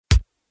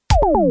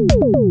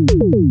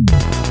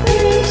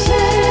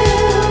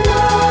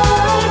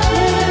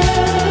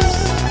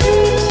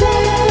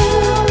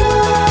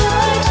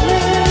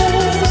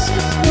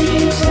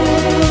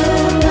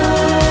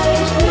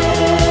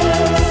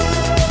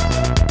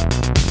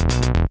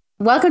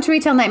Welcome to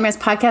Retail Nightmares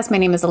Podcast. My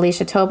name is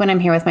Alicia Tobin. I'm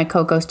here with my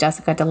co-host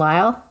Jessica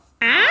Delisle.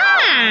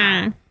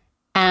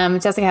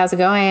 Jessica, how's it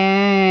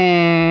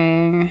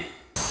going?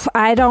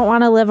 I don't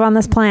want to live on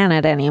this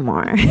planet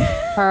anymore.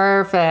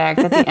 Perfect.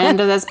 At the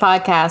end of this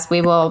podcast, we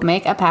will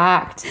make a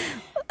pact.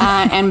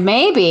 And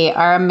maybe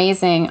our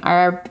amazing,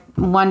 our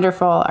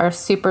wonderful, our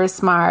super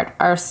smart,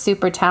 our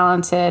super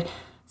talented,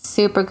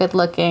 super good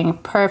looking,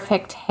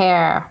 perfect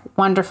hair,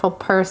 wonderful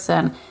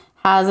person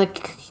has a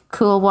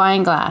cool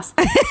wine glass.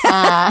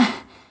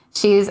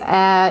 She's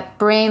a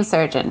brain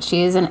surgeon.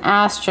 She's an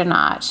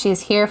astronaut.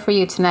 She's here for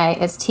you tonight.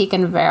 It's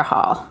Tegan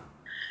Verhall.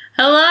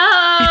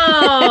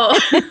 Hello!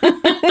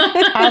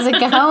 How's it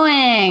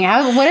going?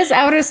 What is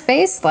outer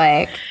space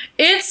like?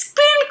 It's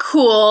been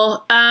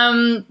cool.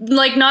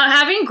 Not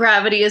having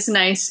gravity is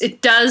nice.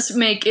 It does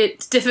make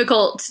it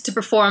difficult to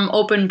perform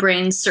open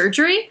brain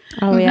surgery.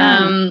 Oh,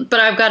 yeah.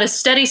 But I've got a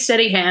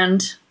steady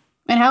hand.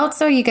 And how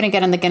else are you going to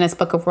get in the Guinness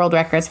Book of World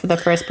Records for the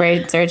first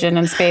brain surgeon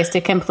in space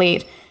to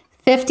complete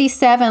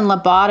 57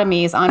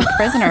 lobotomies on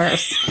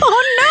prisoners?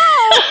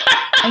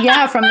 Oh, no!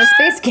 Yeah, from the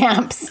space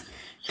camps.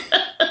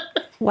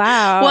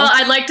 Wow. Well,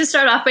 I'd like to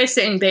start off by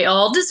saying they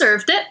all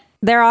deserved it.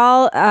 They're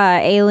all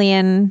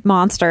alien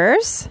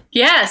monsters.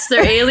 Yes,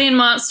 they're alien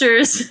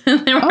monsters.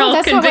 They were all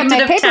that's not what convicted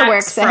my of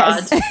paperwork tax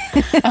fraud.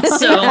 says.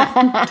 So,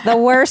 The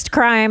worst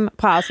crime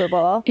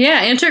possible.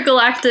 yeah,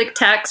 intergalactic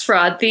tax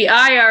fraud. The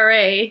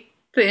IRA,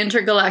 the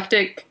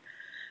Intergalactic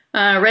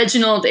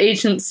Reginald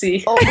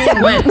Agency,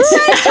 went.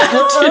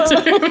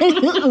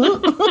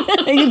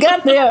 You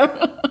got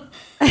there.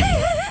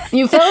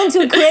 You fell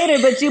into a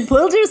crater, but you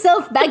pulled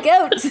yourself back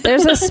out.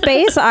 There's a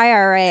space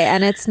IRA,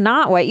 and it's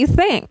not what you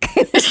think.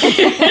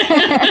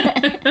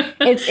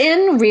 It's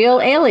in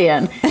real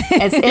alien.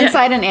 It's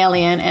inside an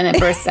alien, and it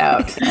bursts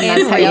out.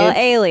 And In real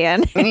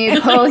alien. You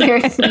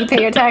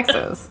pay your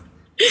taxes.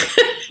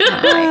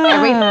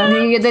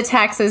 The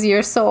tax is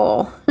your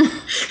soul.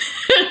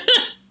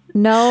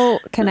 No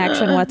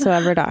connection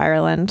whatsoever to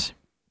Ireland.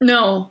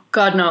 No,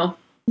 God, no.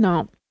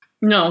 No.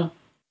 No.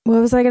 What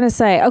was I going to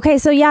say? Okay,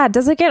 so yeah,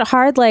 does it get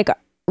hard like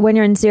when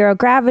you're in zero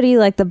gravity,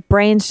 like the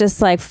brains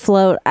just like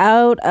float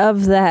out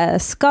of the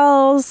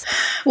skulls?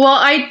 Well,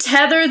 I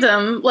tether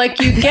them like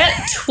you get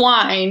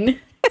twine.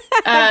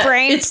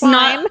 Brain it's twine?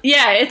 not.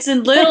 Yeah, it's a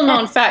little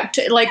known fact.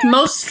 Like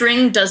most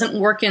string doesn't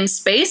work in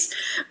space,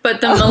 but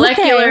the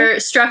molecular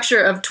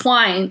structure of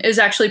twine is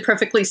actually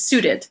perfectly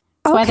suited.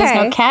 That's why there's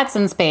no cats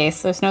in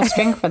space. There's no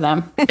string for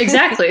them.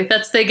 Exactly.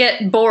 They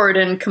get bored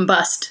and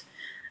combust.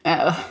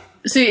 Oh.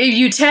 So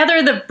you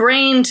tether the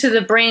brain to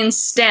the brain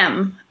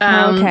stem.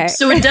 Okay.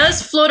 So it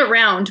does float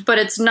around, but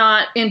it's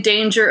not in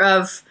danger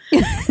of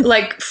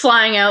like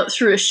flying out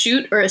through a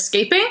chute or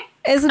escaping.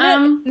 Isn't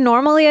it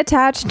normally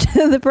attached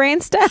to the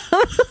brainstem?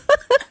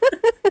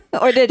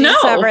 Or did you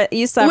sever it?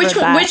 You severed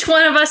that. Which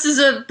one of us is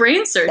a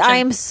brain surgeon?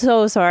 I'm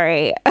so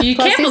sorry. You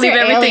Plus, can't these believe are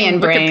everything in alien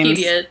brains.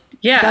 Wikipedia.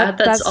 Yeah,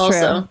 that's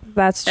also true.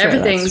 That's true.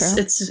 everything's.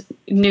 It's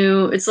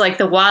new. It's like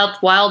the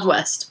wild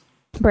west.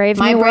 Brave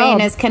My new brain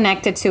world. is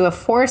connected to a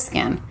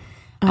foreskin.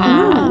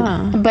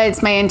 But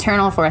it's my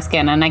internal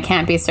foreskin, and I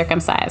can't be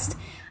circumcised.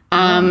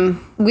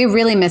 We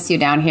really miss you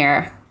down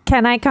here.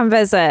 Can I come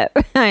visit?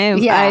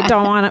 I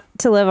don't want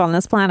to live on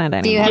this planet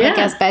anymore. Do you have a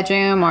guest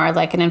bedroom or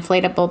like an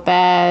inflatable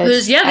bed?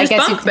 There's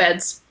bunk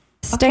beds.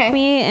 Stick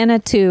me in a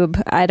tube.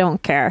 I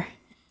don't care.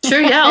 Sure,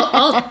 yeah.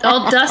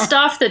 I'll dust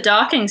off the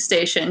docking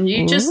station.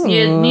 You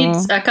need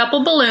a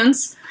couple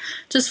balloons.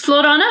 Just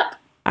float on up.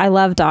 I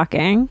love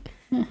docking.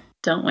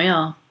 Don't we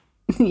all?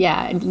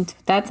 Yeah,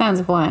 that sounds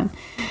fun.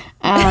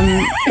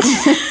 Yeah,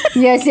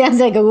 it sounds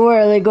like a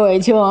really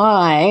good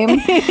time.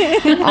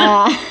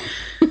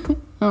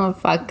 Oh,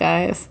 fuck,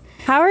 guys.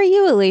 How are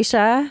you,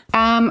 Alicia?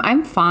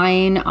 I'm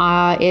fine.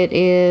 It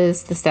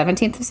is the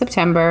 17th of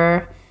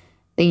September.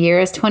 The year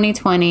is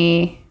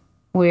 2020.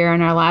 We're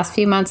in our last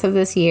few months of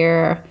this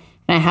year.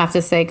 And I have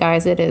to say,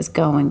 guys, it is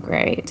going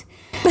great.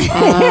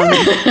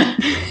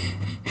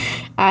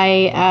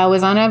 I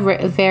was on for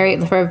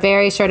a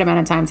very short amount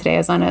of time today. I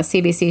was on a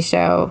CBC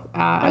show,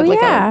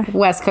 a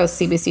West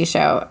Coast CBC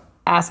show,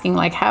 asking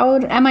like, how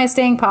am I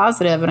staying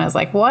positive? And I was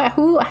like, what?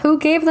 Who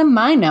gave them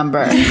my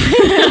number?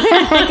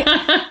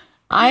 I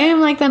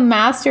am like the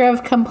master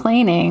of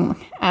complaining.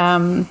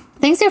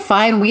 Things are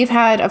fine. We've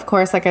had, of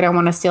course, like I don't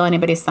want to steal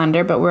anybody's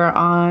thunder, but we're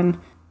on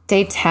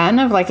day 10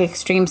 of like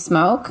extreme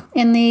smoke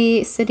in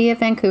the city of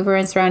Vancouver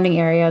and surrounding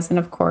areas. And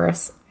of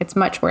course, it's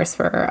much worse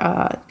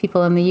for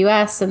people in the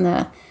US and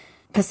the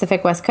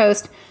Pacific West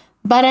Coast.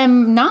 But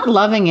I'm not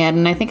loving it.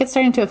 And I think it's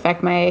starting to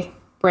affect my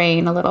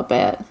brain a little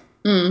bit.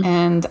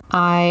 And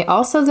I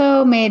also,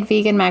 though, made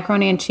vegan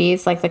macaroni and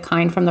cheese, like the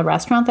kind from the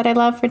restaurant that I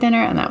love for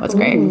dinner. And that was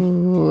great.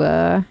 Ooh,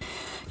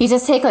 You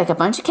just take like a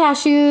bunch of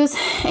cashews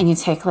and you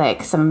take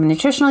like some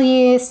nutritional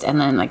yeast and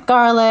then like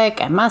garlic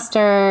and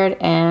mustard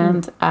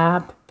and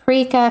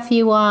paprika if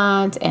you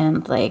want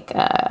and like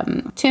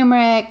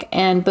turmeric,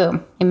 and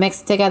boom. You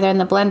mix it together in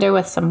the blender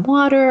with some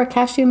water or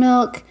cashew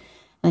milk.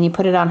 Then you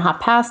put it on hot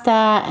pasta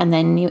and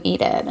then you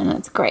eat it, and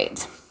it's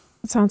great.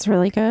 that sounds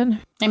really good.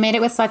 I made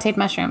it with sauteed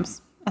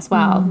mushrooms. as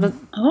well. But,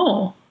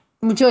 Oh.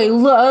 which I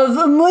love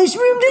a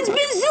mushroom that's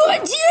been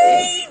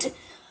sauteed.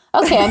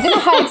 Okay, I'm gonna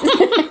hide.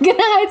 I'm gonna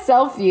hide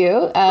self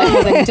view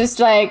because I just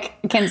like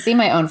can see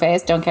my own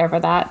face. Don't care for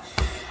that.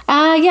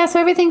 Yeah, so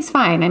everything's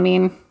fine. I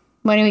mean,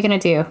 what are we gonna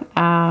do?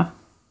 I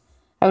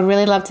would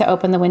really love to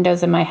open the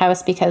windows in my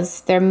house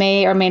because there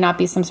may or may not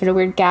be some sort of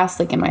weird gas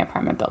leak in my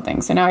apartment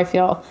building. So now I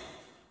feel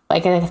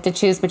like I have to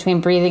choose between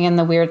breathing in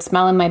the weird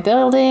smell in my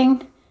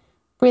building,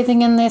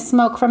 breathing in the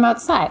smoke from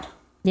outside.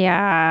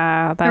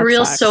 Yeah, A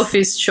real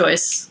Sophie's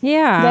choice.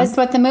 Yeah. That's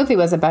what the movie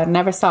was about. I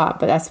never saw it,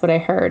 but that's what I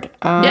heard.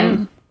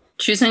 Yeah.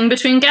 Choosing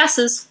between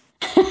gases.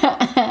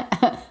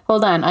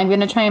 Hold on. I'm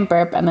going to try and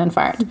burp and then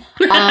fart.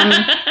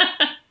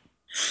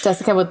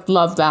 Jessica would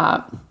love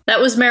that. That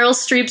was Meryl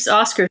Streep's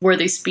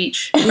Oscar-worthy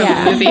speech from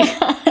Yeah. the movie.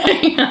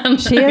 I'm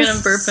She going is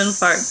to burp and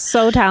fart.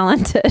 so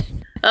talented.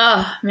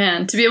 Oh,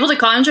 man. To be able to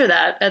conjure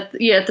that at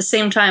the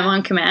same time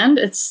on command,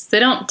 they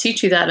don't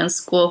teach you that in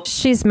school.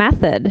 She's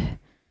method.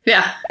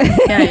 Yeah.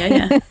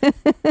 Yeah.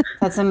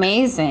 That's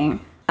amazing.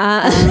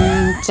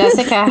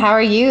 Jessica, how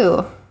are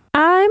you?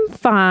 I'm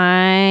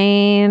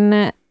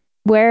fine.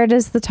 Where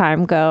does the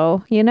time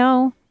go? You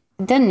know?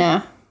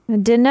 Dinner.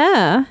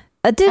 Dinner.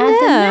 A dinner.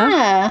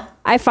 Dinner.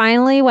 I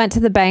finally went to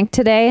the bank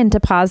today and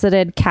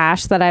deposited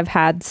cash that I've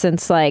had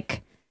since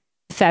like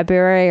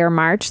February or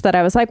March that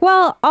I was like,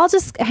 well, I'll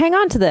just hang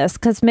on to this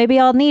because maybe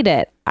I'll need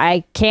it.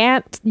 I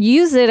can't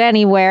use it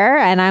anywhere.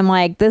 And I'm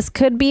like, this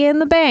could be in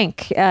the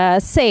bank,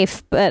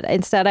 safe. But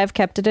instead, I've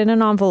kept it in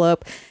an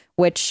envelope,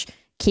 which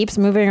keeps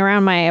moving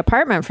around my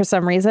apartment for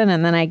some reason.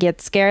 And then I get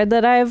scared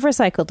that I've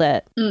recycled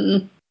it.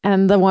 Mm-mm.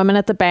 And the woman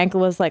at the bank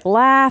was like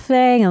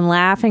laughing and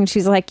laughing.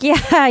 She's like,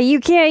 yeah, you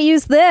can't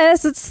use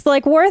this. It's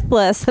like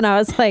worthless. And I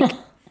was like,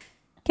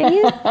 can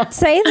you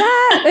say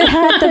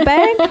that at the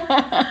bank?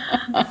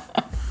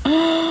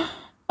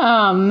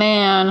 Oh,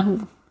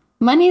 man.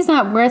 Money's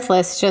not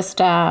worthless. Just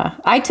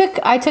I took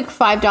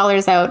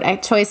 $5 out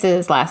at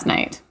Choices last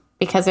night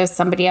because there's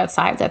somebody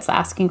outside that's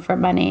asking for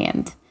money.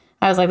 And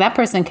I was like, that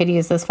person could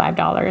use this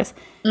 $5.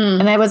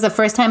 And that was the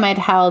first time I'd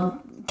held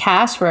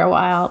cash for a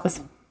while. It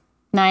was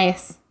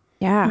nice.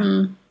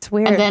 Yeah. It's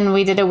weird. And then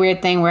we did a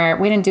weird thing where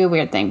we didn't do a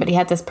weird thing, but he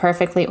had this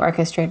perfectly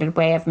orchestrated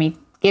way of me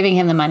giving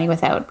him the money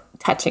without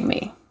touching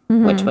me,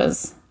 which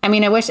was, I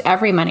mean, I wish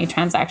every money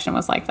transaction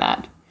was like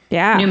that.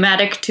 Yeah.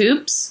 Pneumatic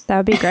tubes. That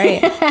would be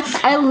great.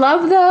 I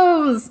love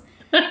those.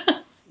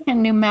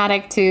 And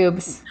pneumatic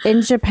tubes.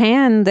 In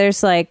Japan,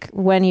 there's like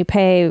when you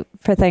pay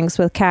for things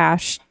with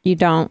cash, you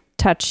don't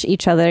touch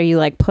each other. You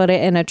like put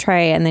it in a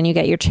tray and then you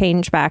get your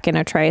change back in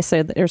a tray.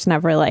 So there's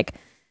never like,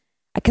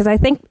 because I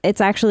think it's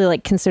actually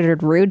like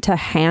considered rude to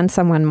hand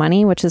someone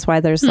money, which is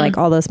why there's like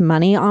all those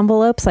money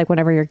envelopes. Like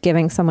whenever you're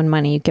giving someone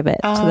money, you give it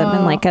to them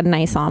in like a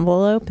nice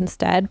envelope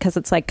instead, because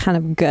it's like kind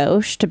of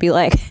gauche to be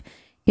like,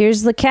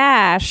 here's the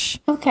cash.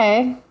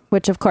 Okay.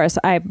 Which of course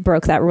I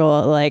broke that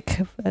rule like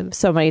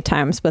so many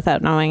times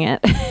without knowing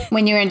it.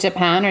 When you were in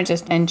Japan or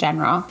just in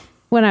general?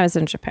 When I was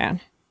in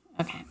Japan.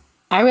 Okay.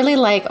 I really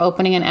like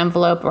opening an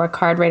envelope or a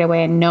card right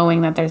away and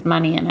knowing that there's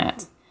money in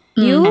it.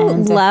 You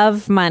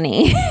love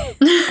money.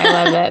 I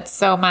love it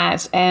so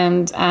much.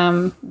 And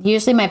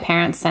usually my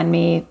parents send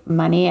me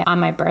money on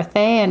my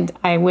birthday. And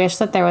I wish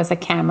that there was a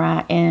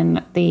camera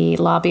in the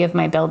lobby of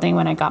my building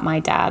when I got my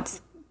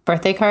dad's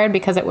birthday card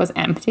because it was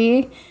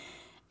empty.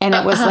 And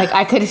it was like,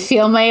 I could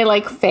feel my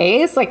like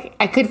face. Like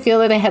I could feel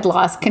that I had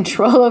lost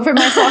control over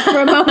myself for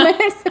a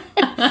moment.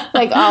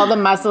 Like all the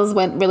muscles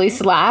went really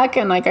slack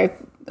and like I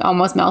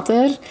almost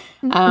melted.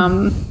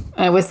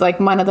 It was like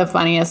one of the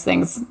funniest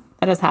things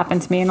that has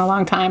happened to me in a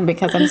long time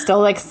because I'm still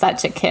like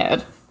such a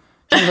kid.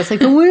 I'm just like,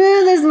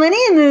 there's money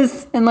in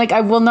this. And like,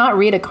 I will not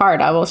read a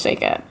card. I will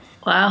shake it.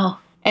 Wow.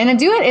 And I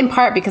do it in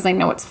part because I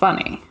know it's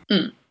funny.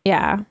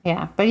 Yeah.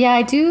 Yeah. But yeah,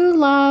 I do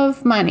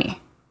love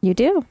money. You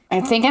do.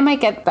 I think I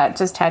might get that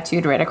just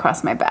tattooed right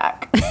across my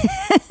back.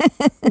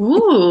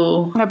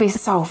 Ooh. That'd be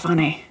so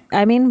funny.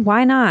 I mean,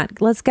 why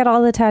not? Let's get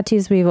all the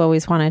tattoos we've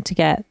always wanted to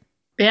get.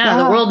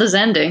 Yeah, the world is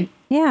ending.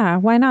 Yeah,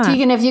 why not?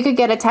 Tegan, if you could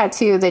get a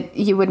tattoo that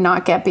you would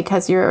not get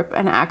because you're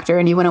an actor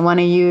and you wouldn't want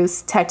to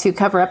use tattoo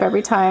cover up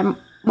every time,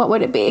 what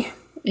would it be?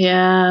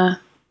 Yeah,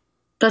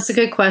 that's a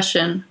good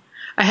question.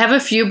 I have a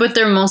few, but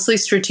they're mostly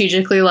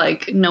strategically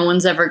like no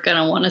one's ever going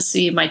to want to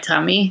see my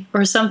tummy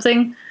or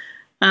something.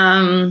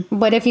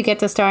 What if you get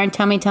to star in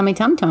Tummy Tummy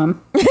Tum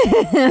Tum?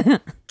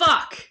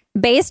 Fuck.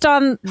 Based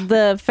on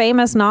the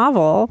famous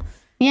novel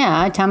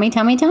Yeah, Tummy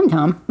Tummy Tum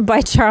Tum.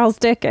 by Charles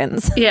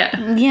Dickens.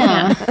 Yeah.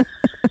 Yeah.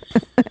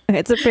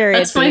 It's a period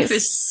That's my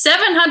piece.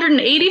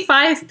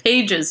 785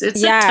 pages.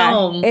 It's a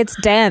tome. It's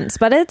dense,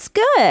 but it's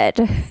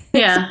good.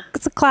 Yeah.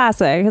 It's a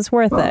classic. It's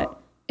worth it.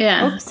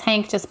 Yeah. Oops,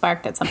 Hank just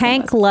barked at something.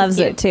 Hank That's loves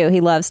cute. it too.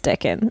 He loves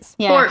Dickens.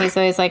 Yeah, Pork. he's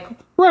always like,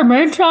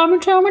 Tummy Tummy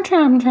Tummy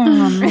Tum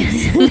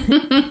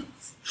Tum.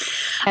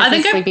 I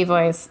think his sleepy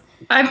voice.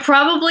 I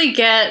probably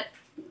get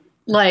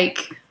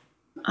like,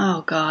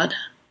 oh God.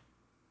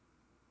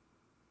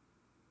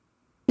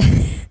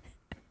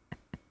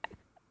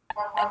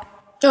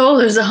 Oh,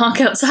 there's a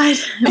honk outside.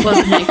 It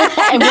wasn't me.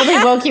 It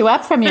really woke you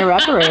up from your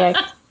reverie.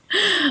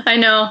 I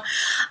know.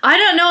 I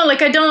don't know.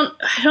 Like, I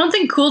don't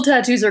think cool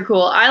tattoos are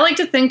cool. I like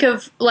to think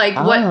of like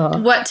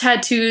what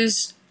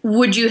tattoos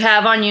would you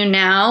have on you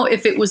now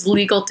if it was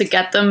legal to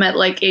get them at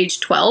like age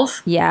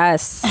 12?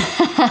 Yes.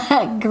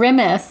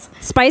 Grimace.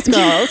 Spice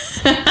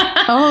Girls.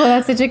 Oh,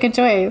 that's such a good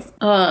choice.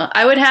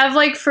 I would have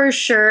like for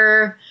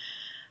sure.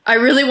 I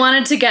really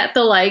wanted to get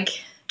the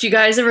like. Do you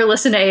guys ever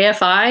listen to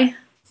AFI?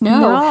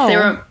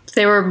 No.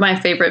 They were my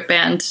favorite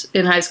band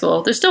in high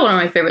school. They're still one of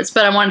my favorites,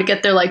 but I wanted to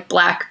get their like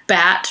black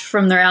bat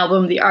from their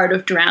album The Art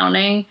of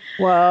Drowning.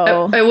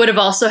 Whoa. I would have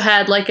also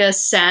had like a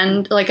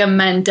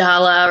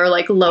mandala or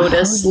like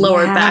lotus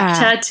lower back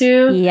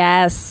tattoo.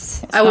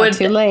 Yes. It's not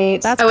too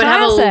late. That's I would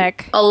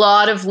classic. have a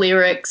lot of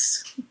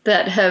lyrics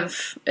that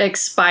have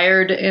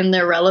expired in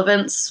their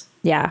relevance.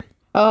 Yeah.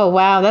 Oh,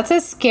 wow. That's a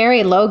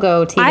scary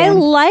logo, Tegan. I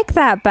like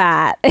that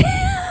bat.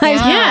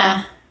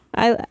 Yeah.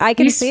 I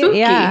can He's see spooky.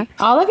 it. Yeah.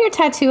 All of your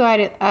tattoo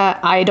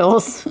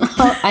idols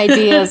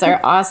ideas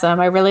are awesome.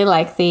 I really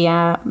like the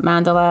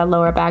mandala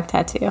lower back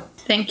tattoo.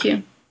 Thank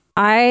you.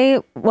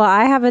 I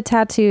have a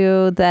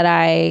tattoo that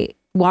I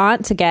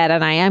want to get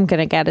and I am going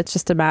to get. It's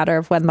just a matter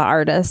of when the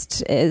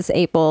artist is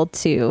able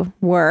to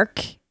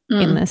work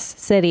in this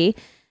city.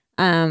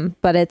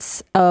 But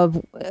it's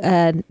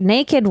a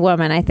naked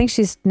woman. I think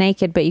she's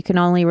naked, but you can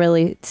only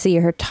really see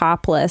her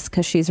topless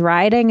because she's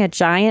riding a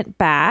giant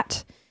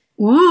bat.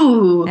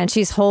 Ooh. And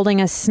she's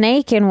holding a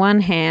snake in one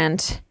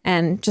hand,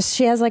 and just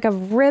she has like a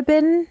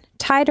ribbon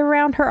tied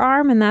around her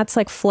arm, and that's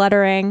like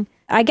fluttering.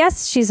 I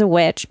guess she's a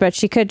witch, but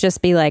she could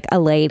just be like a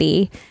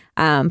lady.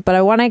 But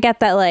I want to get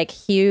that like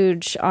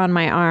huge on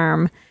my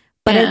arm.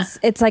 But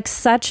it's like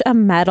such a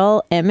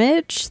metal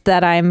image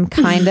that I'm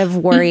kind of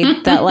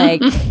worried that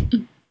like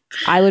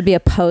I would be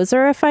a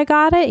poser if I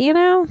got it, you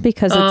know,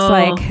 because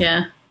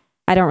it's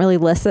I don't really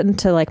listen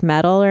to like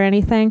metal or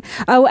anything.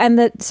 Oh,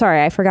 and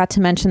sorry, I forgot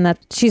to mention that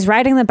she's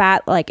riding the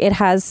bat. Like it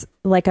has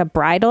like a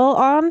bridle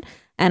on,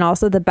 and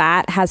also the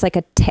bat has like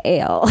a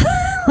tail,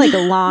 like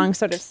a long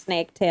sort of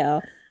snake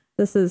tail.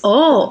 This is I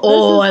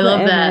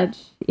love that.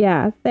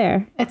 Yeah,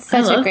 there. It's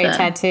such a great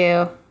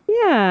tattoo.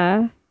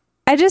 Yeah.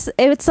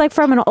 It's like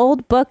from an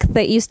old book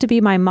that used to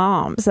be my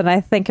mom's, and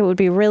I think it would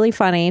be really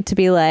funny to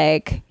be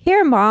like,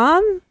 here,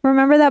 Mom,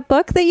 remember that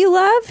book that you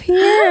love?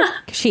 Here.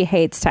 She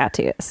hates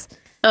tattoos.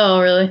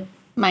 Oh, really?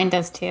 Mine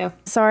does too.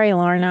 Sorry,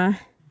 Lorna.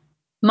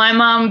 My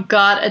mom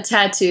got a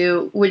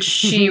tattoo, which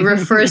she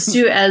refers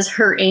to as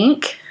her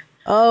ink.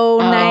 Oh,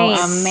 nice.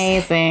 Oh,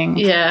 amazing.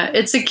 Yeah,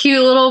 it's a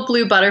cute little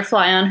blue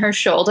butterfly on her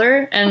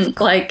shoulder, and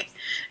like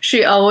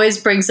she always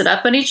brings it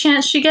up any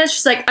chance she gets.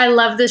 She's like, I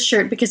love this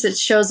shirt because it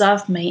shows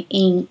off my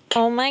ink.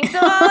 Oh my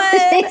god.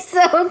 It's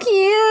so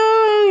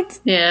cute.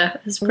 Yeah,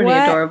 it's pretty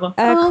adorable.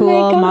 A Oh cool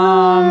my God,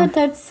 mom.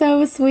 that's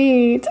so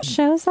sweet.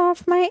 Shows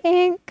off my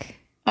ink.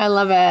 I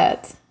love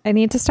it. I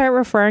need to start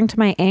referring to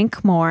my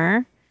ink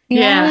more.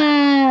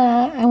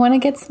 Yeah. I want to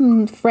get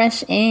some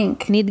fresh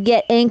ink. Need to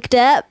get inked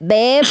up,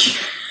 babe.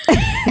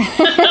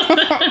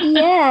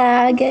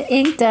 Yeah, get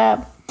inked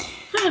up.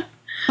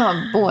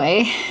 Oh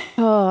boy.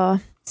 Oh.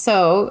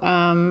 So,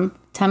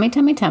 tummy.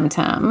 Tummy. Check.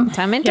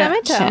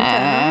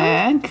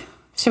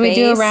 Should we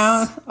do a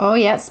round? Oh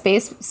yeah,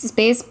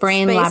 space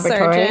brain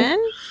laboratory.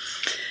 Surgeon.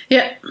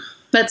 Yeah,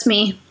 that's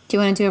me. Do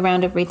you want to do a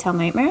round of retail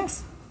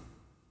nightmares?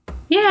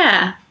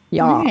 Yeah.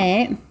 Yeah. All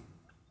right.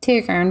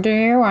 Tegan, do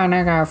you want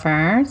to go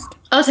first?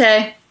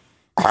 Okay.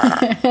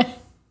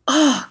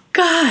 Oh,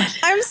 God.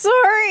 I'm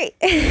sorry.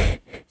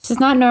 She's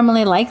not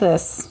normally like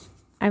this.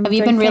 Have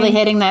you been really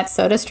hitting that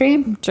soda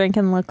stream?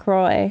 Drinking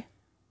LaCroix.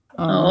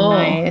 Oh,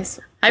 nice.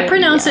 I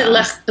pronounce it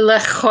Le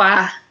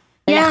Croix.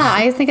 Yeah,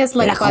 I think it's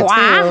LaCroix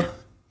too.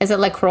 Is it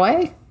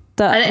LaCroix?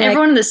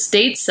 Everyone in the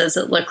States says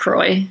it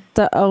LaCroix.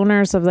 The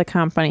owners of the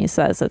company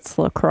says it's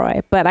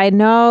LaCroix, but I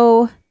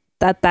know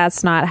that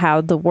that's not how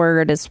the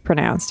word is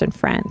pronounced in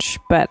French,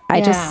 but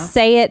I just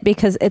say it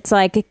because it's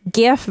like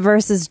GIF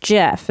versus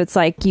GIF. It's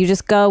like you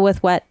just go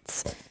with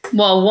what's...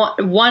 Well,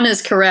 one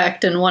is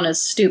correct and one is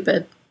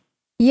stupid.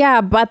 Yeah,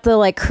 but the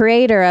like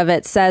creator of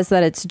it says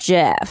that it's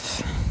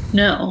GIF.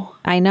 No.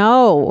 I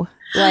know.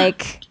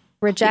 Like,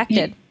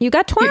 rejected. You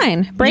got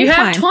twine. Brain you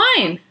have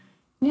twine.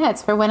 Yeah,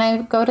 it's for when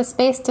I go to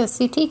space to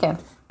see Tegan.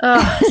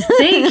 Oh,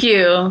 thank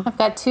you. I've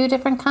got 2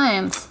 different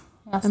kinds.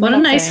 What a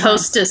nice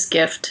hostess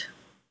gift.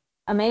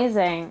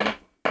 Amazing.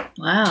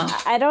 Wow.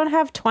 I don't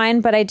have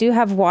twine, but I do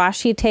have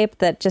washi tape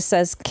that just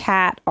says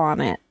cat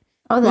on it.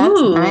 Oh,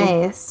 that's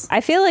nice.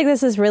 I feel like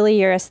this is really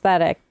your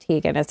aesthetic,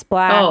 Tegan. It's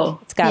black. Oh.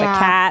 It's got a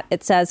cat.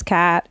 It says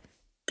cat.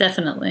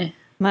 Definitely.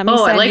 Let me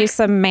send you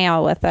some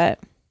mail with it.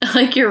 I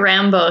like your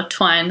Rambo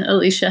twine,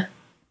 Alicia.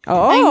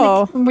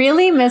 Oh. I'm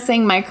really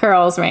missing my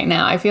curls right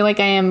now. I feel like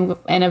I am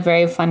in a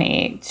very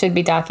funny, should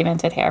be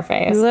documented hair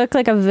phase. You look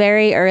like a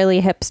very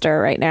early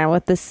hipster right now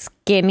with the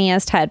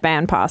skinniest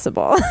headband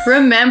possible.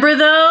 Remember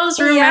those?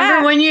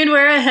 Remember when you'd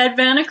wear a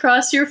headband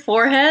across your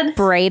forehead?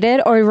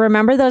 Braided? Or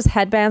remember those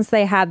headbands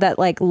they had that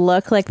like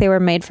look like they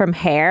were made from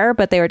hair,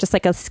 but they were just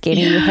like a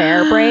skinny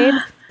hair braid?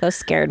 Those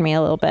scared me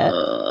a little bit.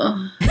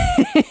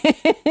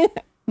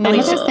 None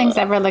of those things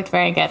ever looked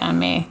very good on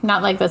me.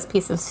 Not like this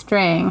piece of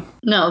string.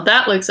 No,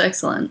 that looks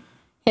excellent.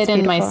 Hid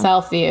in my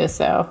self view,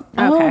 so.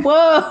 Okay. Oh,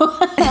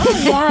 whoa.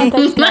 Yeah,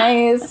 that's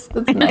nice.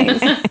 That's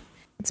nice.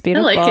 It's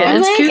beautiful. I like it. I'm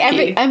It's like,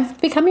 kooky. I've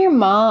become your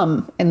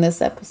mom in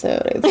this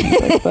episode. I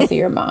think like both of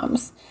your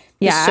moms.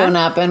 Yeah. Just shown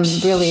up and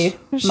really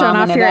Showing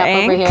off momming it your up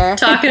over ink. here.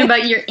 Talking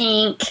about your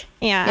ink.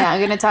 Yeah. Yeah, I'm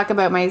going to talk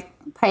about my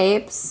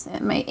pipes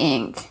and my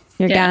ink.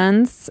 Your Yeah.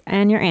 guns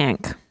and your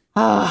ink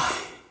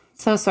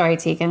So sorry,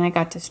 Tegan. I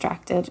got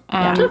distracted.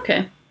 It's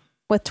okay.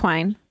 with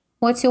twine.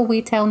 What's your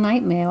retail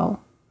nightmare?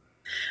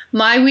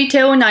 My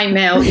retail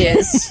nightmare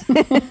is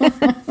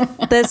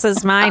This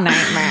is my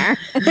nightmare.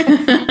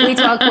 We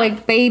talk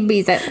like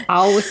babies at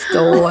our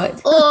store.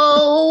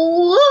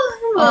 well,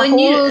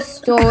 Whole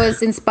store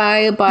is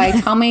inspired by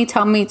Tommy,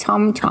 Tommy,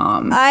 Tom,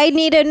 Tom. I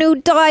need a new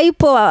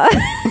diaper.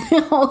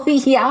 Oh,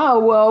 yeah,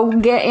 well,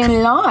 get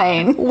in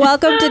line.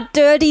 Welcome to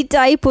Dirty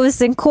Diapers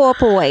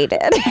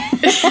Incorporated.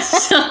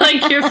 sound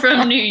like you're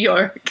from New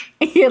York.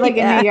 You're like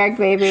a New York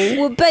baby.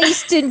 We're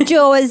based in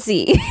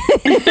Jersey.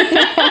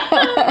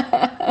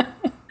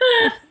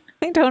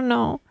 I don't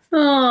know.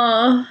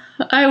 Oh,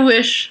 I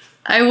wish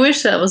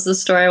that was the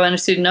store I wanted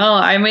to know.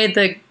 I made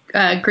the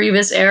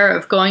grievous error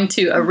of going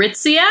to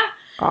Aritzia.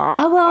 Oh,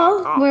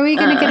 well, where are we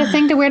going to get a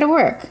thing to wear to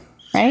work?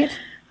 Right?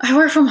 I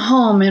work from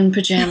home in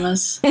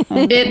pajamas.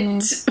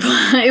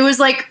 It was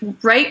like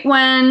right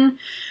when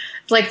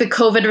like the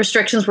COVID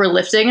restrictions were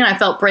lifting and I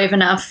felt brave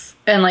enough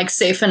and like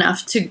safe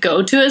enough to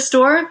go to a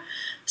store.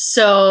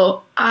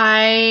 So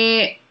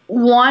I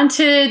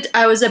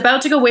was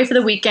about to go away for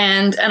the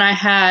weekend and I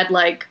had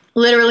like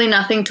literally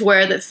nothing to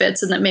wear that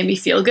fits and that made me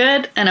feel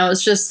good. And I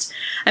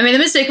made the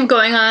mistake of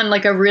going on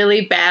like a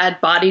really bad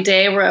body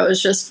day where I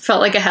was just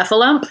felt like a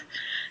heffalump.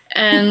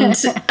 And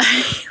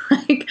I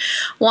like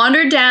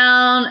wandered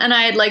down and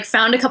I had like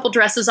found a couple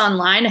dresses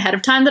online ahead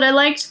of time that I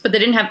liked, but they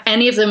didn't have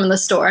any of them in the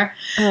store.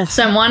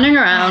 So I'm wandering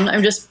around.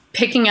 I'm just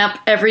picking up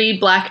every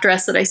black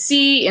dress that I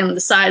see in the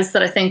size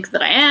that I think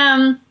that I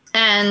am.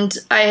 And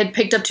I had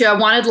picked up I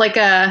wanted like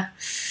a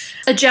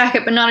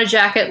jacket, but not a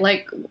jacket,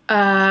 like, what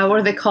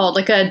are they called?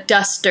 Like a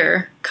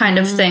duster kind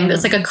of thing.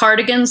 That's like a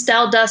cardigan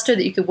style duster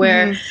that you could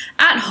wear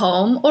at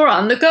home or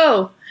on the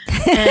go.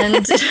 And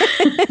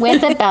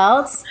With the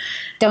belts.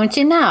 Don't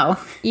you know?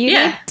 You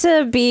Yeah. need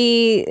to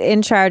be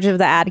in charge of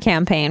the ad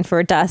campaign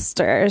for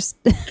dusters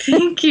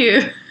thank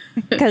you.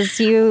 because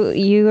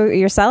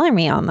you're selling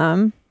me on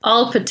them.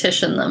 I'll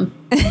petition them.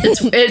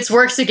 It's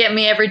worked to get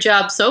me every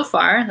job so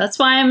far. That's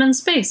why I'm in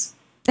space.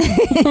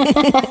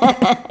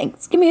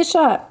 Thanks. Give me a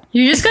shot.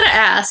 You just gotta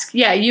ask.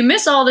 Yeah, you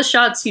miss all the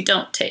shots you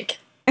don't take.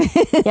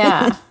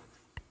 Yeah.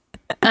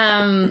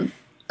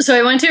 So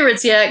I went to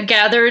Aritzia,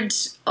 gathered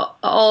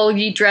all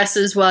ye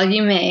dresses while ye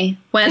may,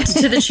 went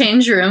to the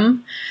change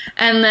room,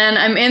 and then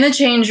I'm in the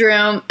change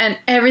room, and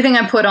everything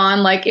I put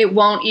on, like, it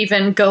won't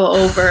even go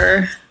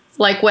over,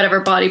 like, whatever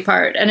body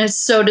part, and it's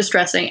so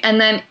distressing. And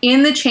then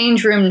in the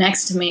change room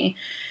next to me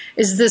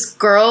is this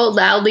girl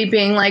loudly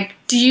being like,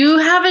 do you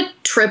have a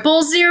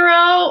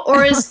 000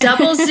 or is 00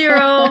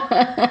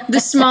 the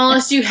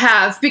smallest you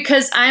have?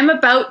 Because I'm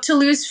about to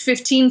lose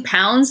 15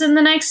 pounds in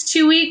the next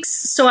 2 weeks,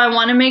 so I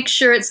want to make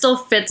sure it still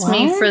fits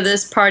me What? for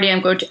this party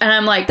I'm going to. And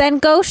I'm like, Then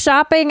go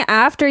shopping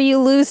after you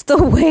lose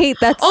the weight.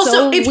 That's also,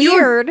 so if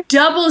weird.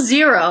 you're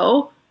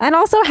 00 And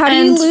also, how do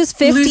you and lose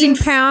 15 losing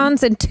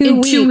pounds in 2 in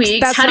weeks? 2 weeks,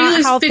 That's how do you not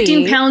lose healthy.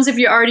 15 pounds if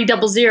you're already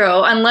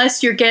 00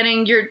 unless you're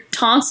getting your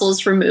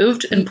tonsils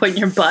removed and put in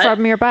your butt?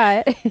 From your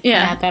butt.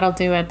 Yeah, that'll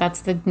do it.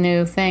 That's the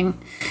new thing.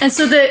 And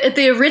so at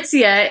the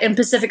Aritzia in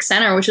Pacific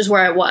Center, which is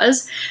where I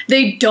was,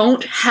 they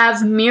don't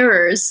have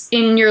mirrors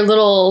in your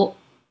little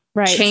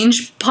Right.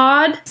 change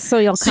pod. So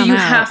you'll So come you out.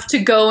 have to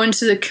go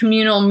into the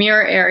communal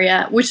mirror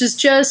area, which is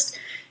just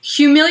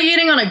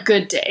humiliating on a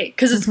good day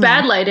because it's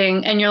bad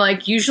lighting and you're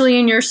like usually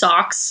in your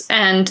socks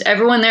and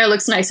everyone there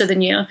looks nicer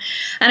than you.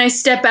 And I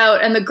step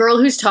out and the girl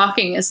who's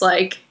talking is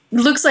like,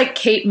 looks like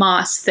Kate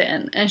Moss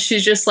thin. And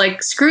she's just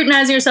like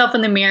scrutinizing herself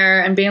in the mirror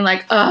and being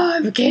like, oh,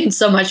 I've gained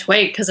so much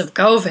weight because of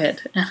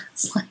COVID. And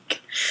it's like,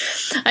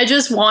 I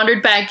just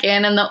wandered back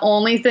in and the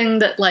only thing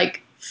that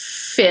like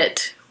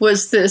fit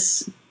was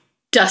this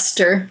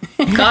duster.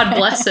 God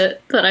bless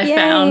it that I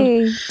found.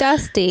 Yay,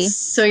 Dusty.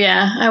 So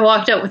yeah, I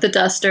walked out with the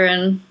duster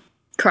and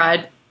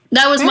cried.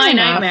 That was my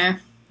enough.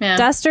 nightmare. Yeah.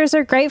 Dusters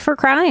are great for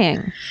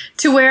crying.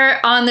 To wear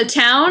on the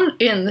town,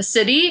 in the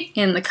city,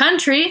 in the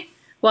country,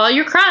 while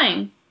you're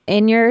crying.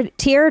 In your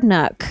tear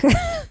nook.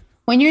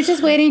 When you're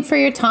just waiting for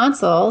your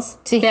tonsils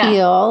to Yeah.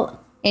 heal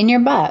in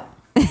your butt,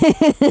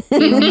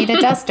 you need a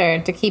duster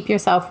to keep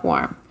yourself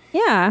warm.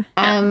 Yeah.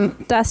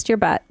 Dust your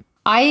butt.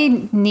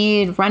 I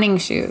need running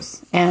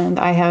shoes, and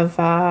I have.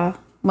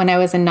 When I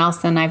was in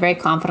Nelson, I very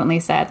confidently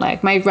said,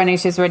 like, my running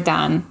shoes were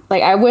done.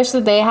 Like, I wish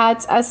that they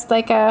had us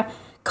like a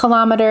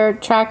kilometer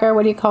tracker.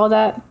 What do you call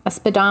that? A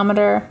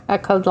speedometer, a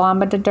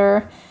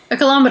kilometer. A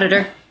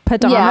kilometer.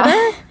 Pedometer?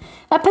 Yeah,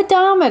 a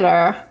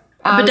pedometer.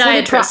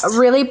 Podiatrist.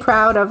 Really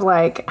proud of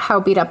like how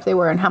beat up they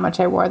were and how much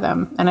I wore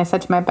them. And I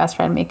said to my best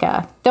friend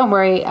Mika, "Don't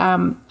worry,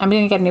 I'm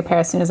going to get a new pair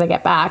as soon as I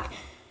get back."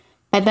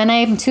 But then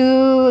I'm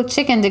too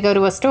chicken to go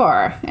to a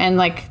store and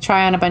like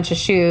try on a bunch of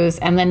shoes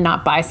and then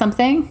not buy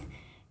something.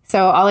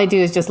 So all I do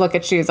is just look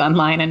at shoes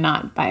online and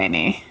not buy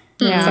any.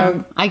 Yeah.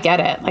 So I get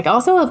it. Like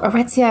also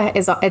Aritzia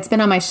it's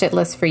been on my shit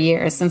list for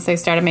years since they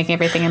started making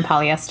everything in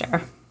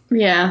polyester.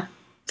 Yeah.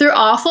 They're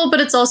awful,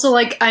 but it's also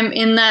like I'm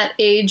in that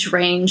age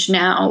range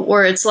now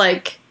where it's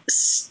like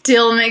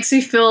still makes me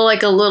feel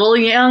like a little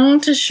young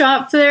to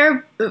shop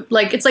there.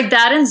 Like it's like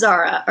that and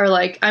Zara are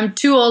like I'm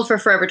too old for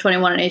Forever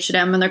 21 and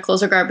H&M and their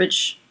clothes are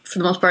garbage for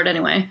the most part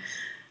anyway.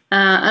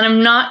 And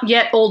I'm not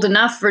yet old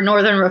enough for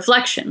Northern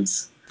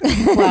Reflections.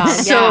 Wow.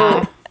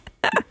 So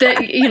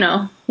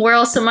that where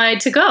else am I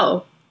to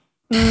go?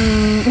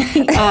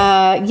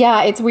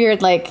 Yeah, it's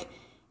weird. Like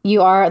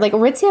you are like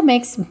Aritzia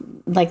makes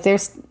like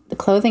the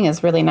clothing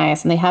is really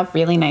nice and they have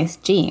really nice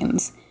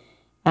jeans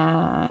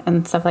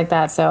and stuff like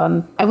that.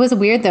 So it was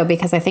weird though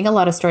because I think a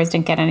lot of stores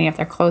didn't get any of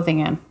their clothing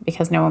in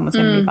because no one was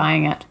going to be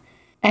buying it.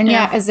 And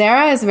yeah,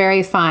 Zara is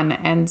very fun.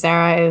 And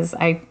Zara is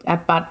I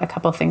bought a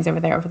couple of things over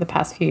there over the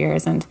past few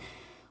years, and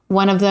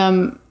one of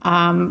them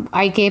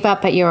I gave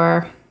up at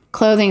your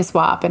clothing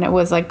swap, and it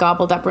was like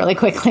gobbled up really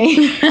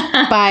quickly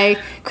by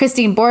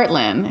Christine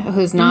Bortland,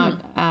 who's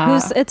not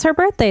it's her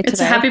birthday today.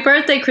 It's a happy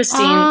birthday,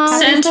 Christine.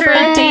 Send her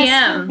a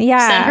DM.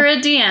 Yeah, send her a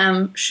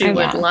DM. She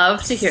would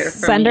love to hear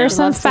from you. Send her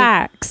some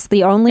facts.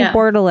 The only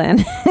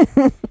Bordelin.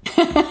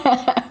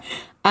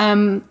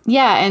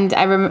 Yeah, and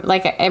I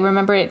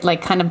remember it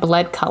like kind of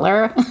blood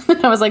color.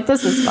 I was like,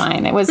 this is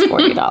fine. It was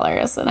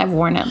 $40 and I've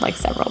worn it like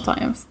several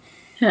times.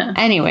 Yeah.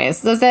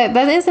 Anyways, that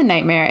is a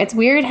nightmare. It's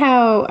weird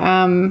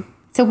how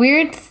it's a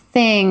weird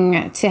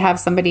thing to have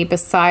somebody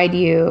beside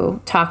you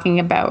talking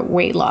about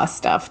weight loss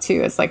stuff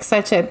too. It's like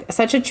such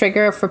a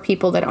trigger for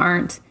people that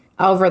aren't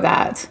over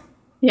that.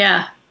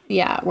 Yeah.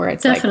 Yeah, where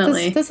it's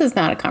definitely like this is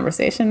not a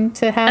conversation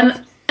to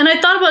have. And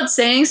I thought about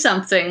saying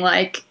something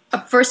like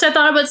first I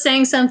thought about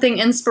saying something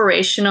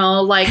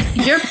inspirational like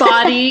your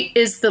body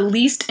is the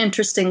least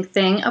interesting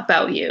thing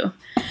about you.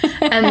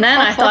 And then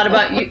I thought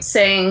about you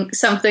saying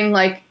something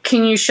like,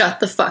 can you shut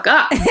the fuck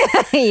up?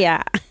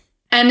 Yeah.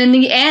 And in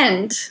the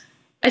end,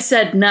 I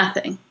said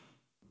nothing.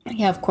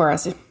 Yeah, of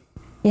course.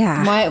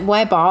 Yeah.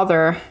 Why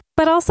bother?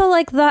 But also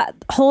like that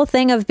whole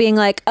thing of being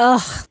like,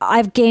 ugh,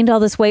 I've gained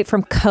all this weight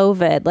from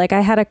COVID. Like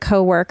I had a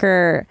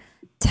coworker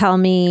tell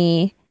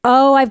me,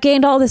 oh, I've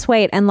gained all this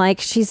weight. And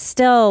like, she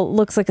still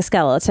looks like a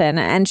skeleton.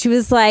 And she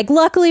was like,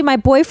 luckily my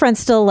boyfriend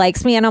still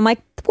likes me. And I'm like,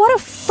 what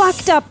a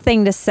fucked up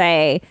thing to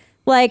say.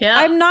 Like,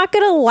 I'm not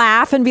going to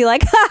laugh and be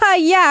like, haha,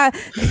 yeah,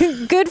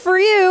 good for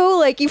you.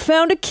 Like you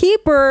found a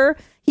keeper.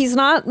 He's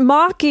not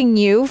mocking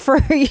you for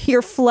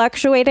your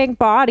fluctuating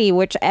body,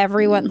 which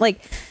everyone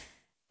like,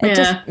 it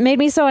just made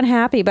me so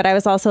unhappy. But I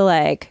was also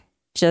like,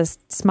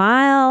 just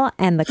smile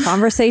and the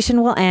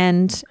conversation will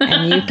end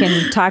and you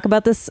can talk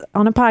about this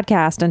on a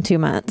podcast in 2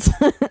 months.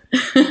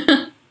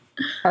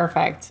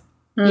 Perfect.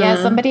 Yeah.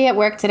 Somebody at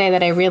work today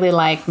that I really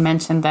like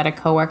mentioned that a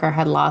coworker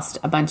had lost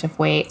a bunch of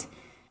weight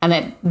and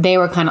that they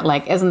were kind of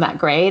like, isn't that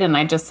great? And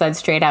I just said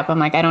straight up, I'm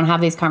like, I don't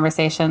have these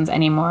conversations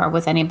anymore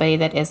with anybody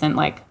that isn't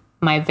like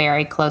my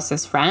very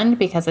closest friend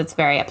because it's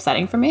very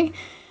upsetting for me.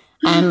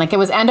 And like it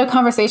was end of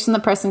conversation. The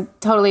person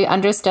totally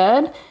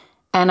understood.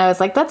 And I was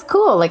like, that's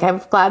cool. Like, I'm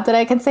glad that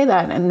I can say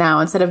that. And now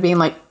instead of being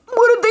like,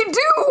 what did they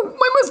do?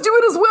 I must do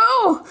it as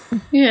well.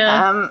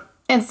 Yeah.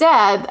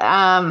 Instead,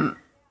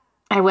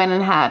 I went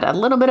and had a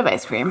little bit of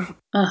ice cream.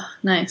 Oh,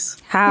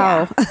 nice.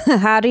 How? Yeah.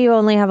 How do you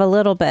only have a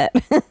little bit?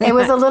 It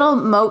was a little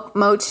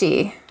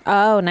mochi.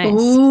 Oh, nice.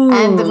 Ooh.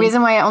 And the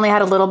reason why I only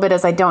had a little bit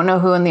is I don't know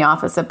who in the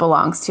office it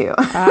belongs to.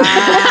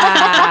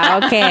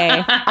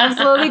 Okay. I'm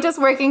slowly just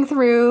working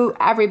through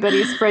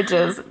everybody's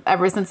fridges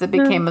ever since it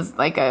became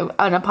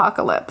an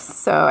apocalypse.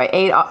 So I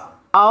ate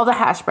all the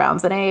hash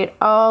browns, then I ate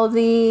all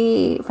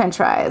the French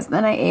fries,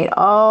 then I ate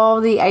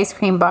all the ice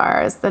cream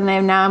bars, then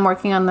now I'm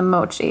working on the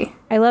mochi.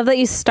 I love that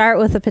you start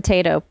with the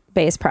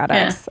potato-based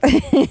products. Yeah.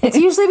 It's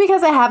usually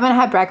because I haven't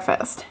had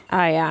breakfast.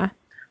 Oh, yeah.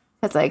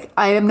 It's like,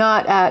 I am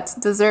not at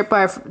dessert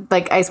bar,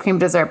 like ice cream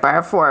dessert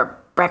bar for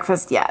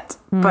breakfast yet,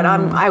 but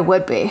I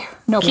would be.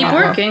 No Keep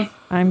problem. working.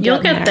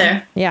 You'll get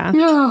there. Yeah.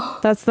 Yeah.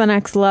 That's the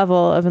next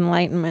level of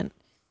enlightenment.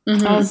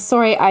 Mm-hmm.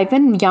 Sorry, I've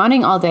been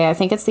yawning all day. I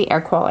think it's the air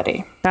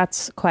quality.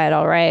 That's quite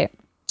all right.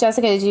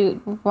 Jessica, did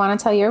you want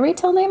to tell your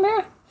retail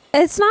nightmare?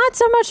 It's not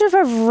so much of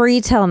a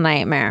retail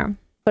nightmare,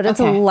 but it's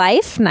a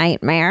life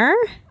nightmare.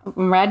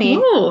 I'm ready.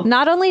 Ooh.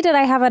 Not only did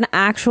I have an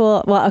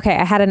actual, I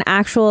had an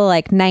actual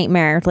like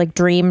nightmare, like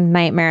dream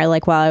nightmare,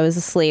 like while I was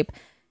asleep.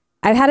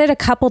 I've had it a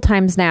couple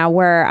times now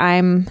where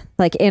I'm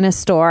like in a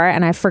store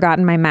and I've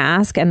forgotten my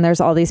mask and there's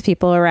all these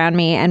people around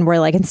me and we're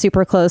like in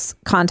super close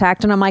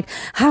contact and I'm like,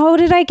 how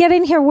did I get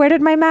in here? Where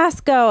did my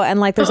mask go? And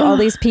like there's all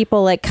these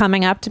people like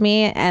coming up to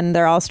me and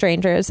they're all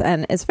strangers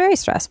and it's very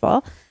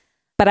stressful.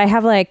 But I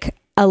have like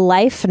a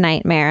life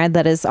nightmare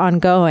that is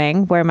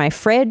ongoing where my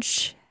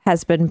fridge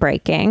has been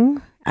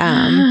breaking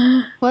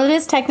Well, it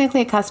is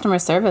technically a customer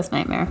service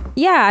nightmare.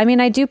 Yeah, I mean,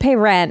 I do pay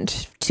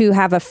rent to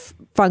have a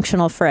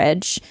functional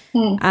fridge.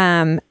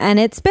 And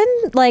it's been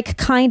like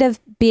kind of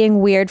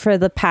being weird for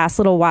the past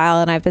little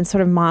while, and I've been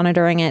sort of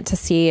monitoring it to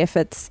see if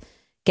it's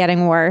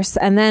getting worse.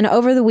 And then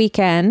over the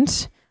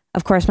weekend,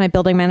 of course, my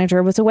building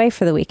manager was away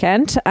for the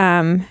weekend.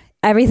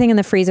 Everything in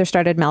the freezer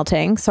started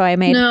melting. So I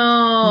made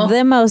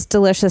the most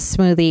delicious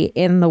smoothie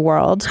in the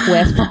world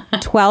with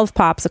 12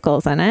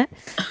 popsicles in it.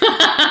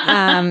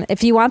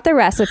 If you want the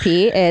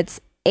recipe, it's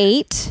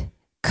 8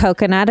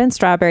 coconut and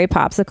strawberry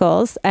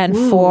popsicles and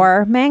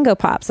 4 mango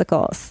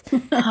popsicles.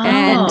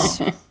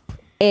 And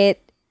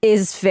it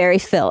is very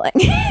filling.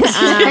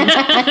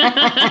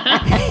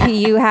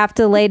 You have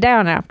to lay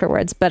down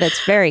afterwards, but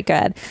it's very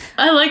good.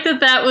 I like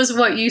that was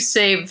what you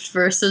saved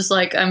versus,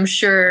 like, I'm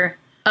sure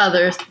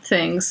other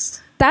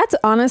things. That's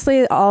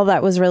honestly all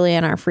that was really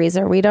in our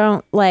freezer. We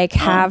don't like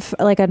have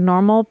like a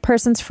normal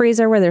person's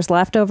freezer where there's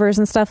leftovers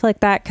and stuff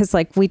like that, because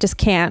like we just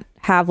can't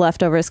have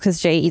leftovers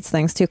because Jay eats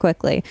things too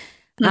quickly.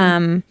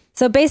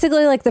 So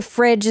basically, like, the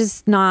fridge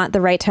is not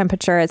the right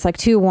temperature. It's like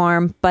too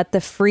warm, but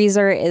the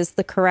freezer is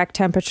the correct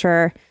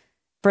temperature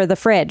for the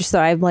fridge.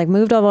 So I've like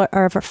moved all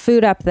our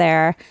food up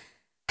there.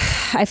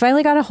 I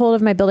finally got a hold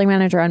of my building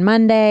manager on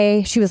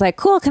Monday. She was like,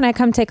 cool, can I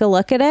come take a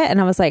look at it?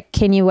 And I was like,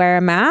 can you wear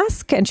a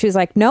mask? And she was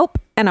like, nope.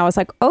 And I was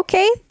like,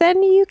 okay,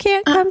 then you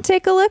can't come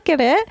take a look at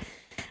it.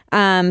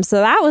 So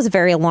that was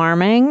very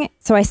alarming.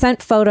 So I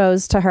sent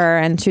photos to her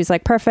and she was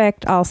like,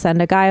 perfect. I'll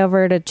send a guy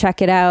over to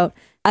check it out.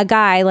 A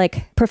guy,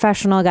 like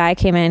professional guy,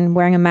 came in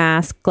wearing a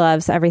mask,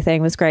 gloves,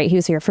 everything was great. He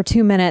was here for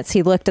 2 minutes.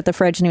 He looked at the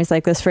fridge and he was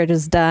like, this fridge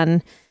is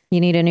done. You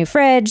need a new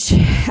fridge.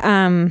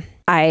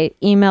 I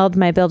emailed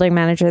my building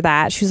manager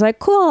that. She was like,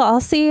 cool,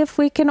 I'll see if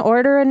we can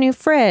order a new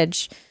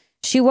fridge.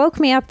 She woke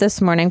me up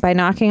this morning by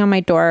knocking on my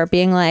door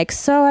being like,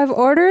 so I've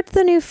ordered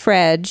the new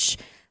fridge,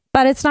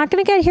 but it's not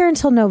going to get here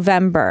until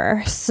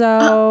November.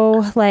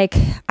 So like,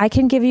 I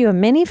can give you a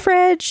mini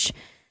fridge.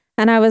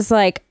 And I was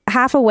like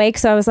half awake.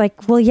 So I was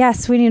like, well,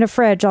 yes, we need a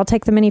fridge. I'll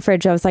take the mini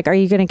fridge. I was like, are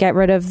you going to get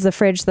rid of the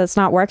fridge that's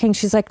not working?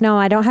 She's like, no,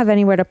 I don't have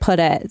anywhere to put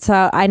it.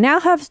 So I now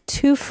have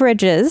 2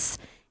 fridges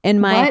in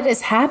my what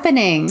is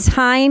happening?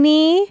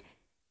 Tiny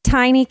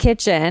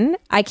kitchen.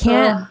 I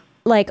can't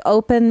like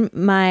open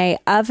my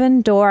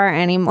oven door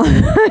anymore.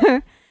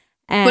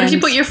 And what if you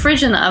put your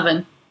fridge in the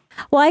oven?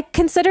 Well, I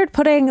considered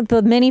putting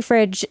the mini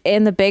fridge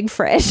in the big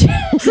fridge.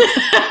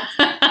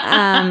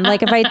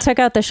 Like if I took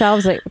out the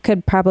shelves, it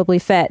could probably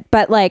fit.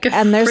 But like,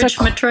 and there's fridge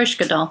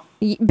Matryoshka doll.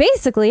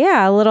 Basically,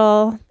 yeah, a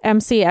little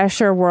MC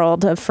Escher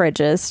world of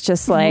fridges,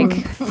 just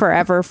like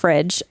forever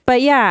fridge.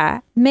 But yeah,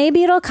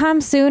 maybe it'll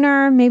come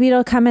sooner. Maybe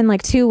it'll come in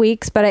like 2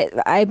 weeks. But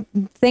I'm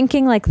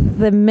thinking like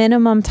the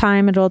minimum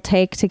time it'll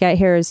take to get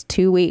here is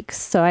 2 weeks.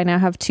 So I now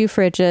have 2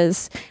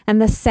 fridges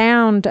and the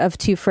sound of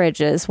 2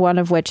 fridges, one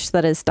of which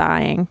that is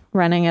dying,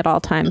 running at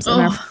all times in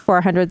our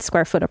 400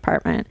 square foot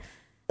apartment.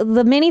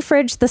 The mini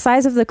fridge, the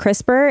size of the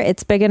crisper,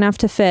 it's big enough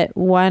to fit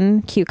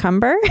 1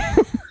 cucumber.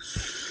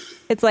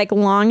 It's like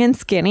long and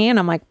skinny. And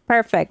I'm like,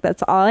 perfect.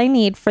 That's all I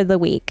need for the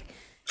week.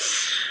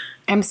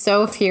 I'm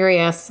so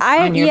furious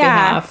on your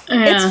behalf.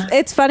 Yeah.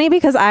 It's funny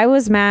because I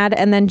was mad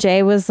and then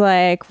Jay was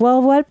like,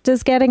 well, what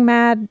does getting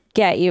mad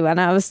get you?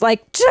 And I was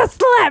like,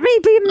 just let me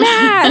be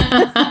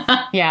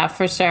mad. Yeah,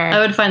 for sure. I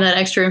would find that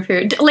extra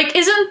infuriating. Like,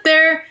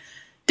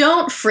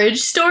 don't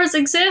fridge stores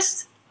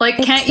exist? Like,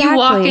 can't you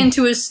walk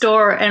into a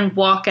store and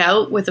walk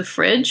out with a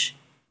fridge?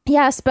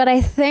 Yes, but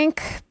I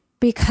think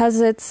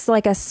because it's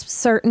like a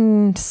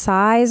certain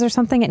size or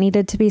something, it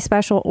needed to be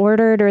special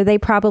ordered, or they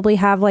probably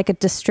have like a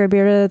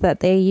distributor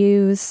that they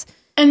use.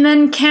 And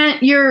then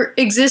can't your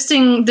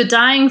the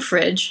dying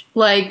fridge,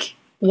 like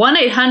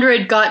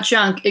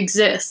 1-800-GOT-JUNK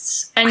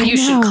exists, and you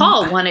should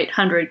call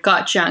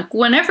 1-800-GOT-JUNK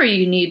whenever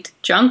you need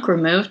junk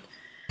removed.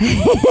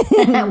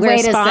 We're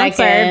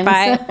sponsored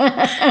by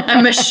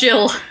I'm a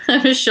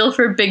shill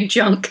for big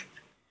junk.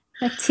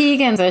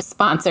 Tegans are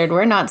sponsored.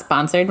 We're not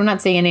sponsored. We're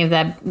not seeing any of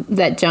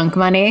that junk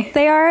money.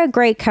 They are a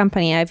great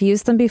company. I've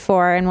used them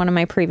before in one of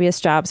my previous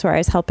jobs where I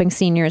was helping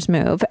seniors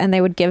move, and they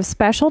would give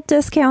special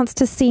discounts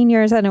to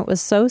seniors, and it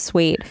was so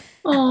sweet.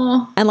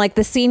 Oh. And like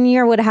the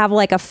senior would have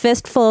like a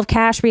fistful of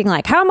cash being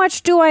like, how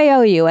much do I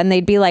owe you? And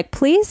they'd be like,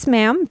 please,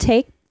 ma'am,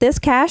 take this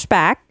cash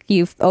back.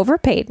 You've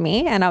overpaid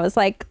me. And I was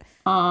like,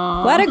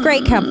 what a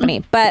great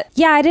company. But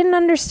yeah, I didn't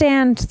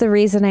understand the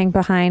reasoning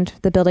behind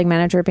the building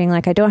manager being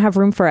like, I don't have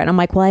room for it. And I'm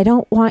like, well, I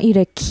don't want you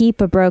to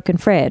keep a broken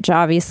fridge.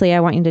 Obviously,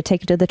 I want you to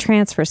take it to the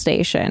transfer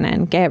station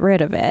and get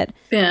rid of it.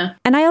 Yeah.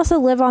 And I also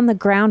live on the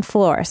ground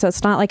floor, so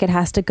it's not like it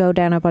has to go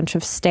down a bunch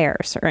of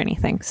stairs or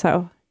anything.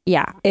 So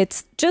yeah,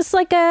 it's just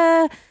like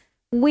a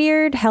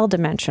weird hell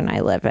dimension I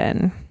live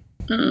in.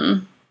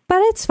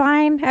 But it's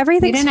fine.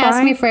 Everything's fine. You didn't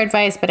ask me for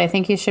advice, but I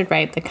think you should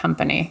write the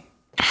company.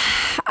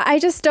 I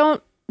just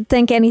don't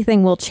think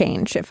anything will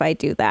change if I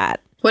do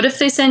that. What if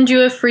they send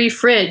you a free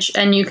fridge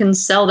and you can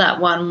sell that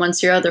one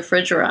once your other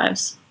fridge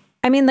arrives?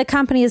 I mean, the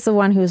company is the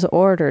one who's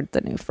ordered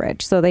the new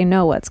fridge, so they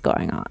know what's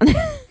going on.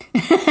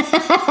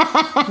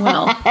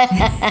 Well,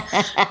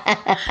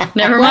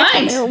 never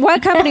mind.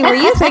 What company were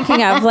you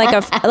thinking of?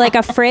 Like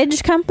a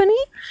fridge company?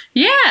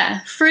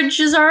 Yeah,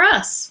 Fridges Are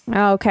Us.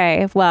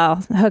 Okay, well,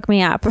 hook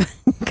me up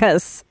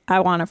because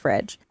I want a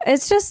fridge.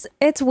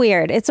 It's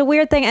weird. It's a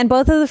weird thing. And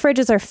both of the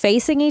fridges are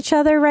facing each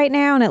other right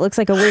now. And it looks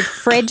like a weird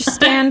fridge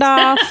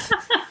standoff.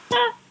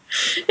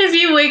 If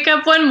you wake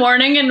up one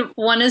morning and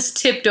one is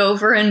tipped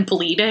over and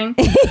bleeding.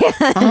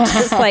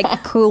 Just like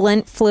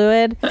coolant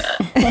fluid.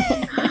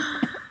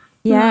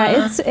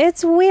 Yeah,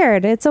 it's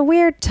weird. It's a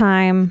weird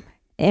time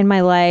in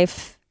my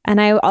life. And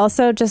I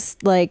also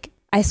just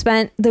I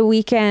spent the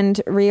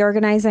weekend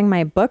reorganizing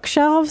my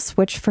bookshelves,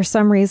 which for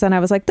some reason I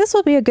was like, this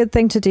will be a good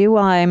thing to do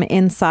while I'm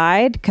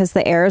inside because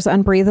the air is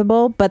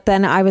unbreathable. But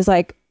then I was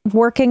like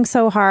working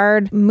so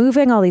hard,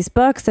 moving all these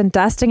books and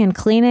dusting and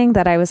cleaning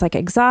that I was like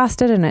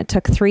exhausted, and it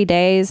took 3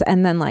 days.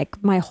 And then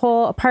like my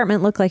whole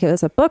apartment looked like it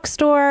was a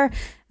bookstore.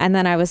 And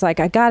then I was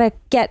like, I gotta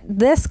get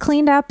this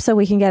cleaned up so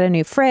we can get a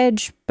new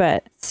fridge.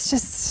 But it's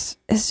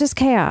just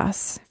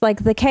chaos.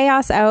 Like the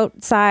chaos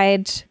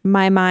outside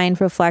my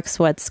mind reflects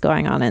what's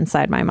going on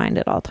inside my mind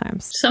at all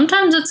times.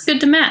 Sometimes it's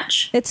good to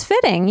match. It's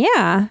fitting,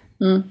 yeah.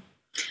 I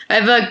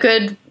have a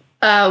good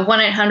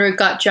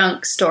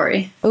 1-800-GOT-JUNK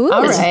story. Ooh.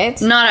 All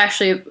right. Not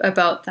actually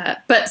about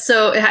that, but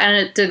and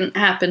it didn't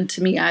happen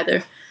to me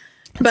either.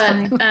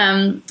 But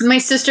my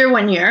sister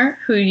one year,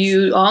 who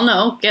you all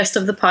know, guest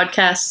of the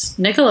podcast,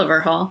 Nicola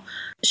Verhall,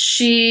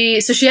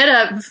 she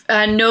had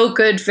a no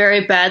good, very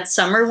bad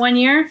summer one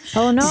year.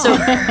 Oh no! So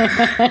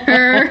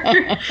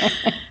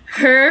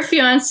her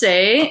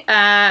fiance,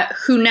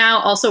 who now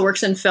also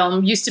works in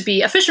film, used to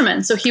be a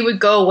fisherman. So he would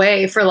go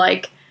away for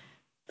like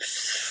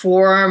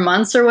 4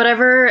 months or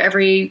whatever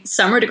every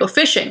summer to go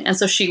fishing, and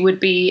so she would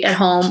be at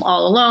home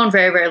all alone,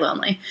 very, very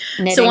lonely.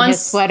 Knitting so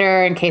his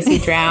sweater in case he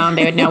drowned.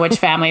 They would know which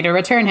family to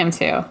return him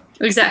to.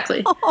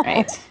 Exactly.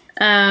 Right.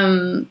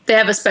 They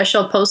have a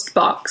special post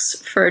box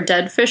for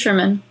dead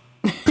fishermen.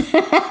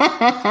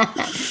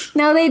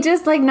 No, they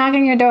just like knock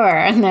on your door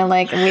and they're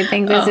like, we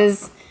think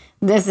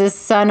this is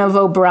son of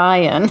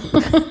O'Brien.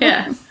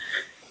 Yeah.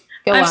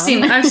 I've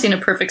seen A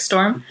Perfect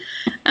Storm.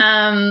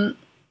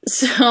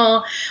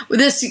 So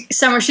this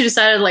summer she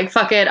decided like,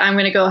 fuck it, I'm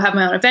going to go have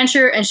my own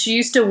adventure. And she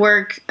used to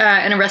work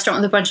in a restaurant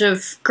with a bunch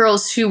of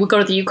girls who would go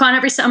to the Yukon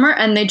every summer,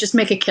 and they just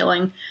make a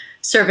killing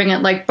serving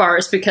at like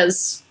bars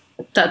because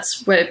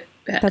that's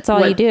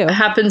all you do.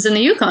 Happens in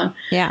the Yukon.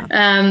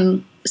 Yeah.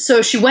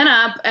 So she went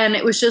up, and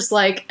it was just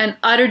like an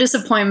utter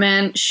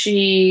disappointment.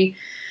 She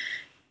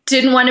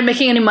didn't wind up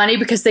making any money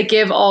because they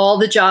give all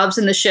the jobs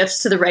and the shifts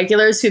to the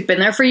regulars who've been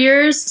there for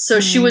years.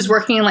 So she was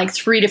working in like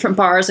 3 different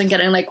bars and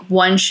getting like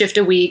 1 shift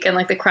a week, and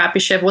like the crappy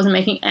shift wasn't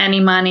making any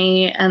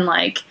money, and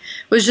like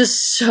was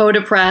just so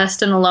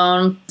depressed and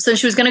alone. So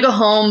she was going to go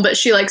home, but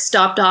she like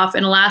stopped off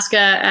in Alaska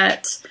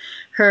at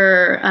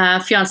her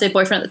fiance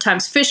boyfriend at the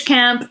time's fish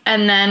camp.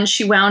 And then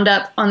she wound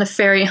up on the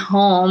ferry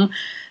home.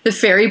 The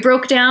ferry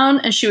broke down,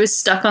 and she was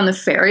stuck on the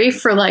ferry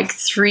for like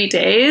 3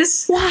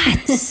 days.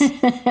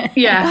 What?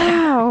 Yeah.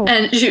 Wow.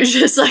 And she was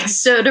just like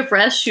so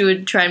depressed. She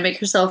would try and make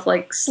herself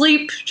like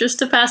sleep just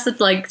to pass it.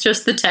 Like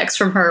just the texts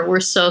from her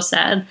were so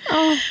sad.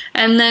 Oh.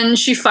 And then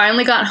she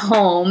finally got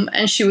home,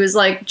 and she was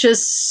like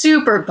just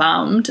super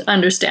bummed,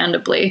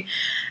 understandably.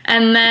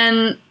 And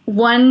then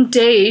one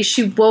day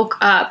she woke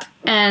up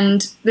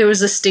and there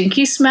was a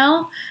stinky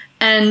smell.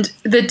 And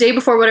the day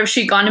before, whatever,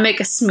 she'd gone to make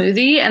a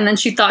smoothie, and then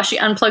she thought she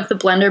unplugged the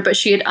blender, but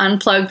she had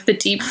unplugged the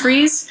deep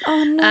freeze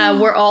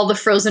where all the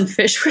frozen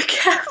fish were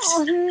kept.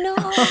 Oh, no.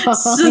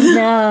 So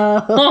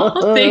the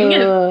whole thing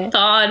had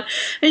thawed.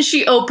 And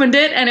she opened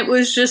it, and it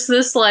was just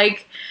this,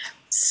 like,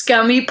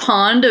 scummy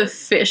pond of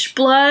fish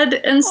blood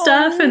and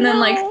stuff, and then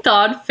like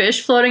thawed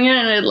fish floating in it,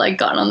 and it had like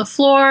gotten on the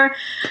floor.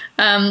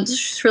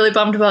 She's really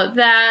bummed about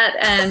that,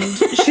 and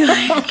she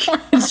like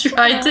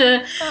tried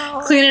to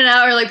clean it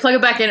out or like plug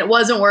it back in. It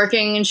wasn't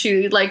working, and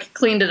she like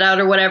cleaned it out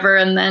or whatever,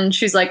 and then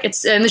she's like, and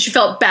then she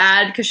felt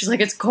bad because she's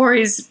like, it's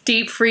Corey's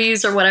deep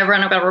freeze or whatever,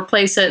 and I've got to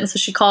replace it. And so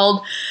she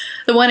called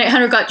the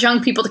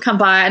 1-800-GOT-JUNK people to come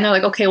by, and they're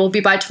like, okay, we'll be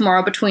by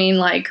tomorrow between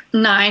like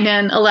 9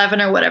 and 11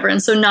 or whatever.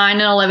 And so 9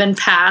 and 11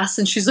 pass,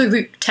 and she's like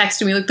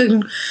texting me like,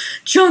 the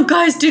junk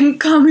guys didn't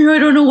come here, I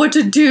don't know what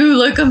to do,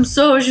 like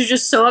she's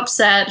just so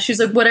upset. She's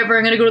like, whatever,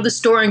 I'm gonna go to the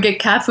store and get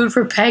cat food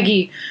for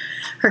Peggy,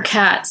 her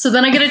cat. So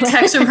then I get a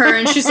text from her,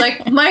 and she's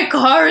like, my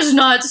car's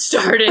not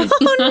starting.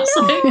 Oh, I was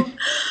like,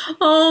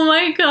 oh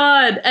my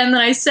god. And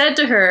then I said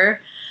to her,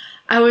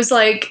 I was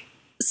like,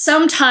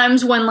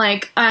 sometimes when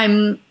like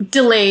I'm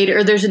delayed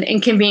or there's an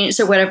inconvenience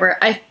or whatever,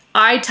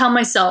 I tell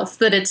myself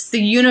that it's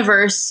the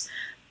universe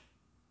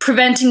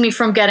preventing me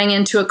from getting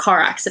into a car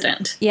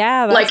accident.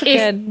 Yeah, that's like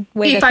a good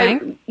way to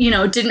think.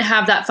 I, didn't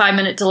have that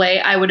 5-minute delay,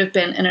 I would have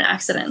been in an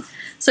accident.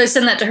 So I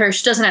send that to her.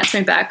 She doesn't answer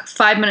me back.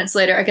 5 minutes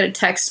later, I get a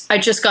text. I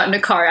just got in a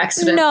car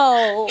accident.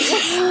 No.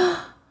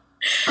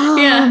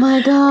 Oh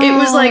my god. It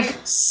was like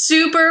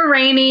super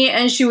rainy,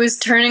 and she was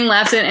turning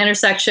left at an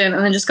intersection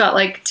and then just got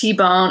like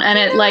T-bone, and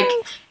it like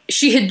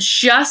she had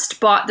just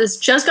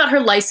got her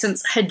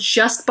license, had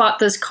just bought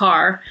this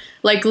car,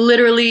 like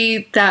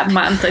literally that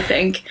month, I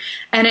think.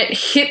 And it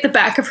hit the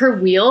back of her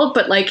wheel,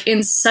 but like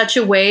in such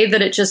a way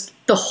that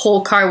the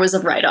whole car was a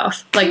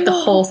write-off. Like the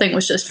whole thing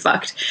was just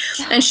fucked.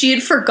 And she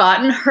had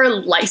forgotten her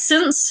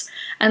license,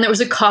 and there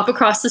was a cop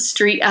across the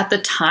street at the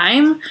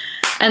time.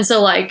 And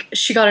so like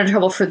she got in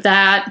trouble for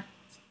that.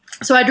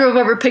 So I drove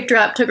over, picked her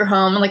up, took her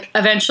home, and like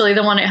eventually the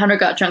 1-800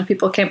 got drunk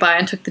people came by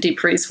and took the deep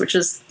freeze, which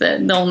is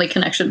the only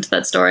connection to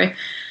that story.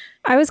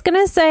 I was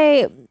gonna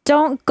say,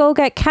 don't go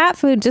get cat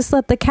food. Just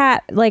let the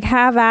cat like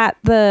have at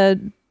the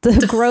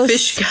gross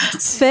fish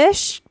guts,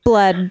 fish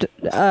blood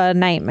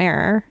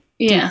nightmare.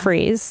 Yeah. Deep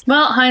freeze.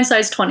 Well,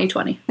 hindsight's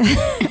 20/20.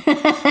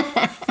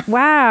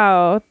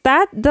 Wow,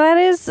 that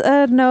is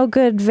a no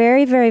good.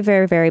 Very, very,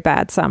 very, very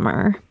bad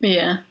summer.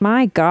 Yeah.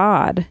 My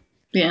God.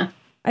 Yeah.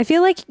 I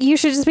feel like you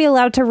should just be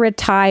allowed to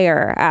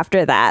retire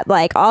after that.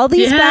 Like, all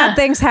these bad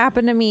things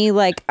happen to me.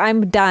 Like,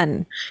 I'm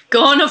done.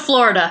 Going to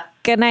Florida.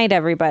 Good night,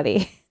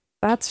 everybody.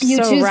 That's You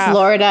so choose rough.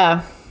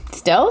 Florida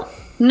still?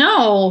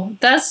 No,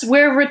 that's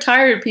where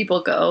retired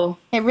people go.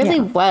 It really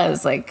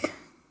was like.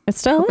 It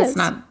still is. It's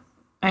not.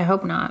 I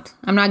hope not.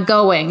 I'm not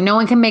going. No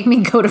one can make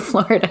me go to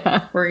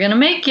Florida. We're gonna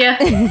make you.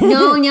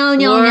 No. We're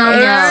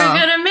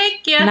gonna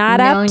make you. Not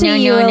up to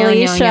you,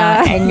 Alicia.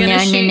 I'm gonna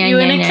shoot you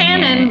in a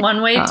cannon.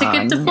 One way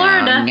ticket to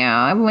Florida.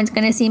 No, everyone's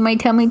gonna see my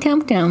tummy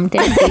tum tum.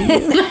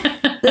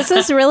 This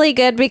is really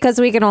good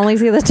because we can only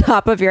see the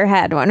top of your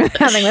head when we're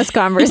having this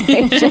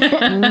conversation.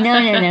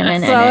 No.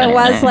 So it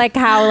was like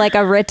how like a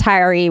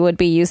retiree would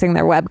be using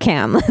their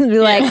webcam and be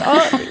like,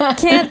 "Oh,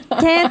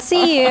 can't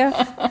see you."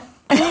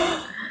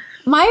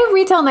 My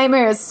retail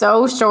nightmare is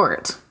so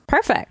short.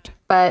 Perfect.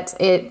 But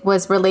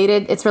it's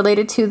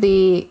related to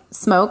the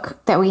smoke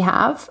that we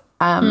have.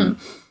 I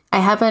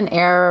have an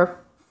air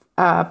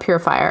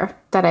purifier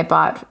that I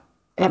bought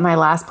at my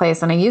last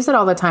place, and I use it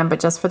all the time, but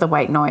just for the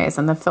white noise,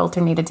 and the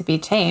filter needed to be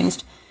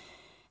changed.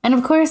 And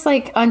of course,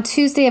 like on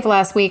Tuesday of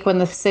last week, when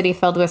the city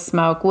filled with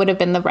smoke, would have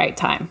been the right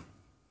time,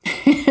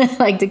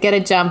 like to get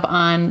a jump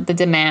on the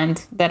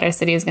demand that our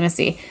city is going to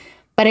see.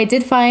 But I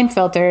did find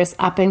filters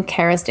up in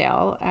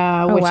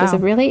Kerrisdale, which is a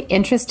really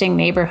interesting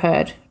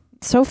neighborhood.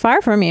 So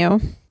far from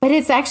you. But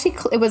it's actually,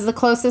 it was the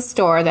closest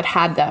store that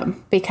had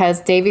them,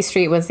 because Davie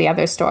Street was the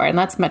other store, and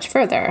that's much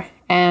further.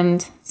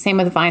 And same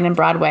with Vine and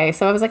Broadway.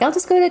 So I was like, I'll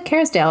just go to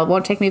Kerrisdale. It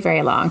won't take me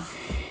very long.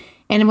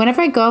 And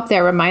whenever I go up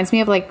there, it reminds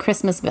me of like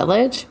Christmas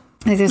Village.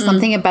 Like there's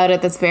something about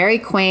it that's very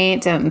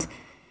quaint, and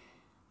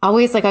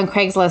always like on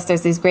Craigslist,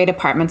 there's these great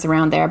apartments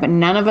around there, but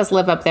none of us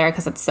live up there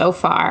because it's so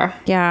far.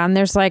 Yeah, and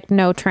there's like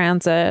no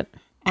transit.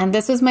 And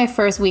this was my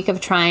first week of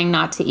trying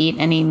not to eat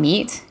any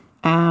meat.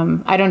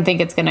 I don't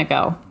think it's going to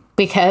go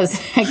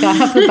because I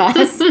got off the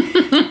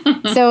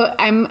bus. So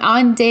I'm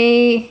on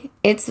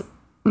it's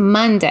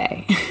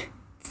Monday.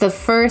 It's the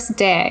first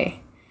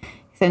day.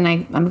 And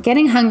I'm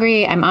getting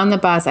hungry. I'm on the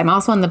bus. I'm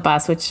also on the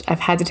bus, which I've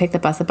had to take the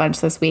bus a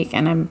bunch this week,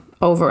 and I'm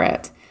over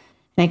it.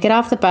 And I get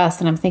off the bus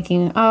and I'm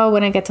thinking,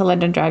 when I get to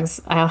London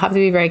Drugs, I'll have to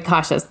be very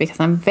cautious because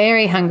I'm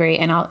very hungry,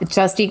 and I'll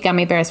just eat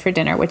gummy bears for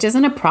dinner, which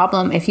isn't a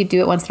problem if you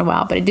do it once in a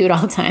while, but I do it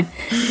all the time.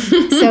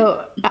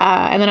 So,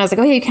 and then I was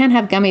like, you can't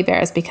have gummy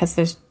bears because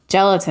there's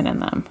gelatin in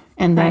them.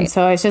 And then,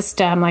 so I was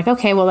just, I'm like,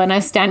 okay, well then I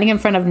was standing in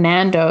front of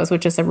Nando's,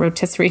 which is a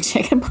rotisserie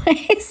chicken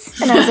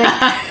place. And I was like,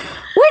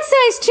 what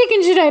size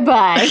chicken should I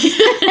buy?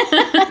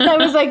 I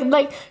was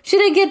like,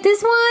 should I get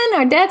this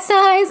one or that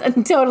size?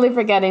 I'm totally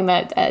forgetting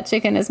that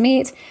chicken is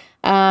meat.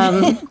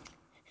 Then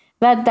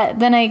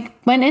I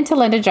went into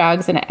London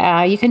Drugs,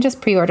 and you can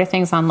just pre-order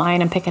things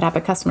online and pick it up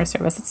at customer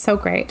service. It's so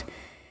great.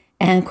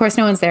 And of course,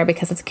 no one's there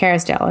because it's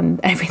Kerrisdale, and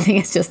everything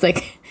is just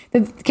like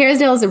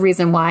Kerrisdale is the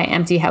reason why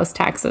empty house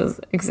taxes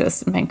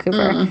exist in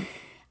Vancouver.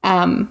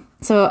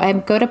 So I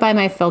go to buy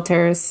my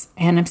filters,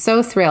 and I'm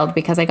so thrilled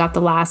because I got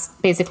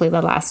basically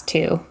the last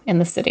two in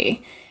the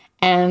city.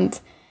 And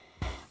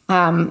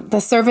the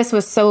service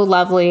was so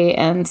lovely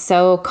and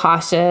so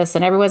cautious,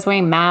 and everyone's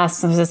wearing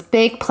masks. And there's this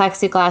big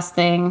plexiglass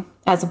thing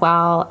as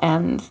well,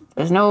 and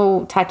there's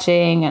no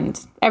touching,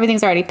 and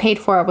everything's already paid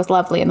for. It was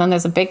lovely. And then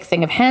there's a big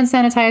thing of hand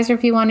sanitizer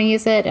if you want to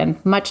use it.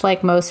 And much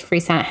like most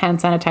free hand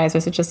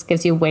sanitizers, it just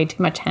gives you way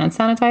too much hand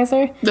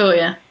sanitizer. Oh,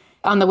 yeah.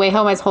 On the way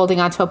home, I was holding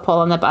onto a pole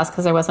on the bus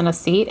because there wasn't a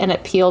seat, and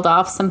it peeled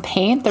off some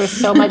paint. There was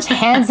so much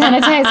hand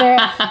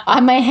sanitizer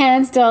on my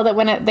hand still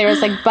that there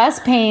was like bus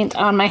paint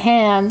on my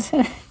hand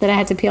that I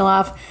had to peel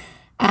off.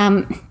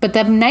 But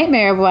the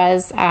nightmare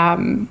was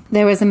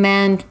there was a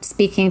man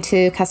speaking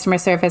to customer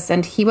service,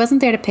 and he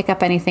wasn't there to pick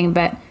up anything.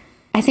 But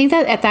I think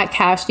that at that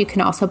cash, you can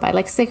also buy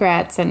like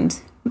cigarettes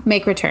and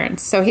make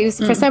returns. So he was,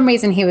 for some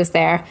reason, he was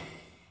there.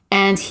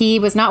 And he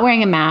was not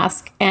wearing a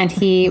mask, and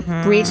he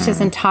reached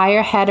his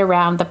entire head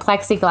around the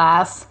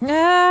plexiglass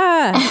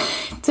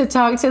to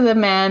talk to the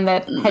man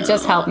that had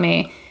just helped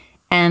me.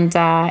 And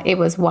it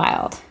was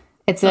wild.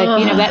 It's like,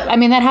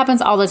 that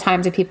happens all the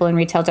time to people in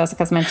retail.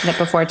 Jessica's mentioned it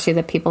before too,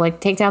 that people like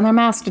take down their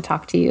mask to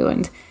talk to you.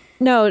 And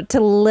No, to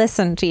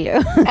listen to you.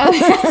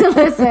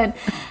 Listen,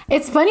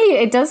 it's funny.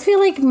 It does feel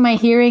like my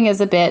hearing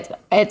is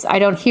I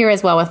don't hear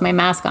as well with my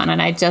mask on.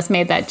 And I just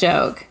made that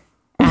joke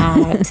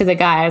to the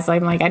guys.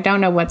 I'm like, I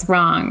don't know what's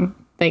wrong.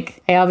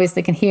 Like, I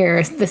obviously can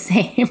hear the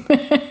same.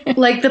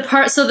 Like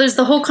so there's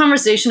the whole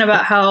conversation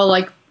about how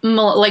like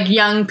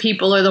young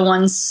people are the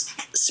ones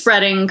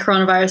spreading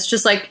coronavirus.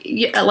 Just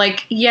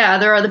yeah,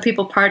 there are the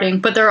people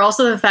partying, but there are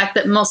also the fact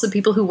that most of the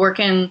people who work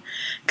in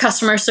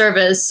customer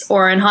service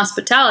or in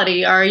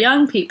hospitality are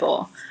young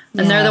people.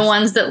 And they're the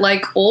ones that,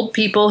 like old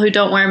people who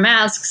don't wear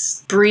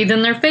masks, breathe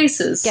in their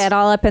faces. Get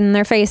all up in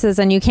their faces,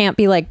 and you can't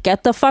be like,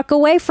 get the fuck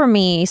away from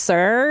me,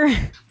 sir.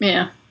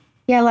 Yeah.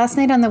 Yeah, last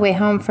night on the way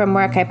home from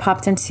work, I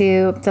popped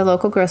into the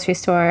local grocery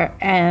store,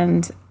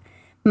 and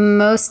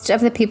most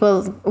of the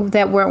people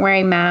that weren't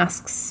wearing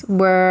masks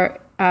were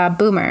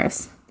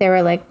boomers. They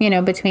were like,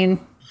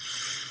 between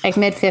like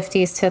mid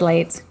 50s to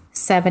late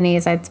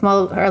 70s,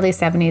 early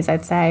 70s,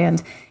 I'd say. And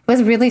it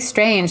was really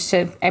strange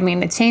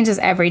it changes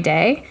every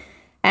day.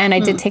 And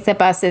I did take the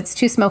bus. It's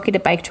too smoky to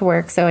bike to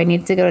work, so I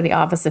needed to go to the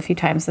office a few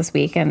times this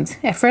week. And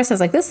at first I was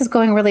like, this is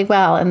going really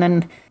well. And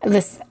then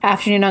this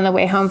afternoon on the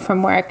way home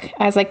from work,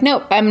 I was like,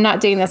 nope, I'm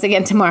not doing this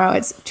again tomorrow.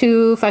 It's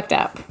too fucked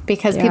up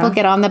because people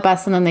get on the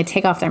bus and then they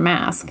take off their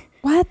mask.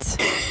 What?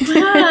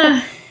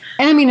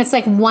 And I mean, it's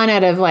like one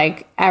out of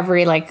like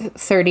every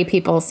 30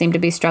 people seem to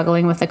be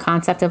struggling with the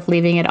concept of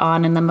leaving it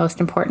on in the most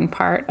important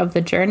part of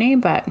the journey.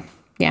 But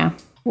yeah.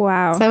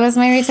 Wow. So that was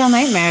my retail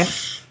nightmare.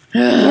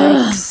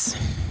 Yikes.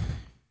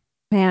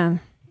 Man.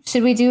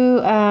 Should we do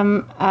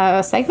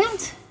a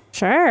segment?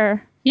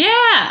 Sure.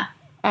 Yeah.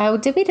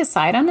 Did we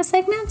decide on a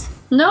segment?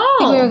 No. I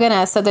think we were going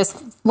to. So there's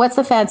what's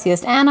the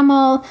fanciest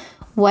animal?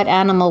 What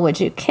animal would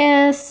you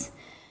kiss?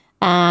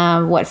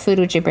 What food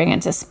would you bring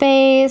into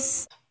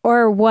space?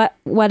 Or what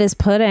is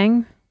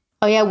pudding?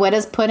 Oh, yeah. What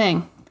is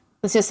pudding?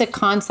 It's just a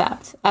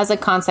concept. As a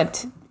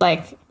concept,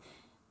 like,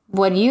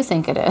 what do you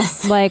think it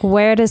is? Like,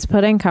 where does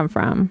pudding come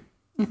from?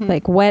 Mm-hmm.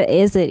 Like, what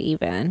is it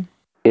even?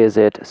 Is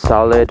it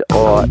solid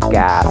or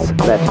gas?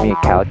 Let me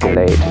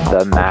calculate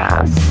the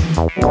mass.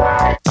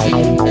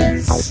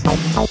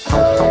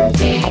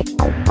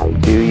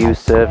 Do you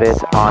serve it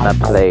on a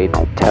plate?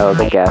 Tell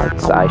the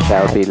guests I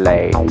shall be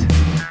late.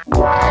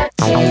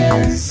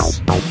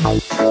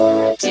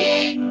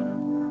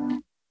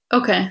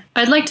 Okay,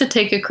 I'd like to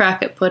take a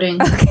crack at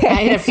pudding. Okay. I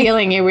had a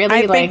feeling you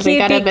really they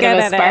got a bit of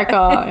a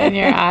sparkle in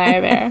your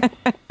eye there.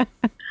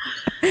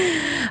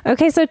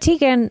 Okay, so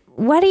Tegan,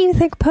 what do you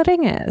think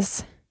pudding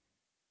is?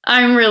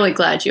 I'm really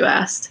glad you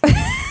asked.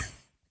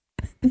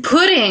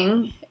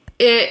 Pudding,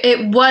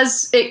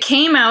 it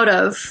came out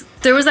of,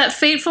 there was that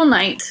fateful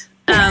night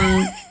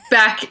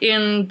back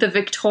in the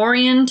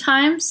Victorian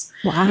times.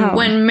 Wow.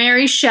 When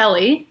Mary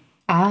Shelley,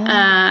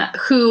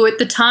 who at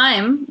the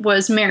time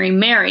was Mary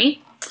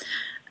Mary,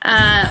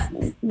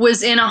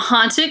 was in a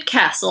haunted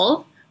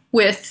castle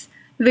with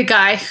the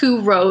guy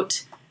who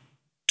wrote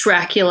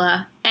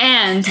Dracula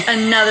and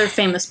another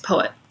famous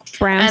poet.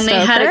 Bram and Stoker?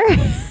 They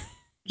had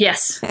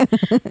yes.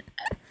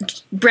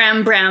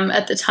 Bram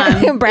at the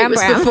time. It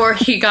was before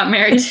he got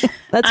married.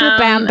 That's what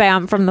Bam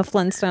Bam from the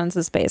Flintstones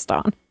is based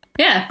on.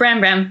 Yeah,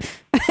 Bram.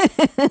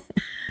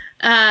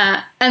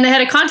 And they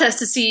had a contest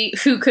to see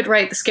who could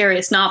write the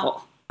scariest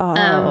novel.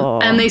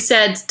 And they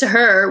said to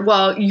her,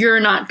 well, you're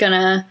not going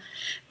to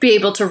be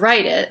able to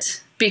write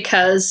it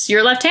because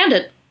you're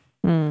left-handed.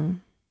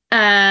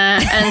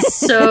 And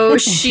so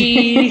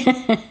she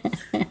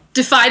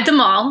defied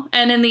them all.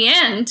 And in the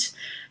end,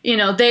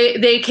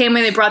 they came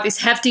and they brought these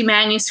hefty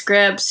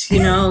manuscripts,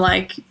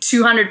 like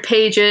 200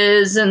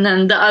 pages. And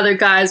then the other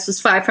guys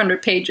was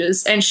 500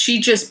 pages. And she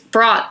just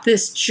brought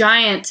this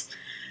giant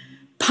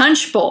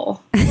punch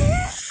bowl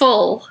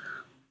full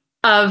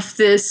of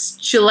this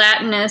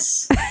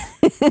gelatinous,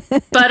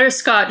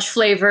 butterscotch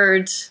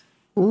flavored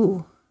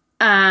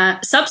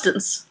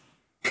substance.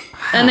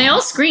 And they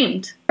all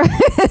screamed.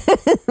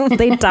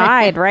 They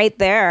died right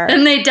there.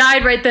 And they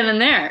died right then and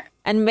there.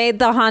 And made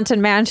the haunted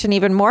mansion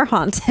even more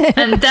haunted.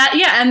 And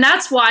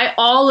that's why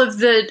all of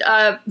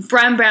the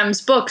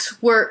Bram's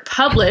books were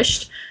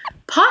published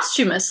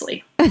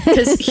posthumously.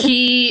 Because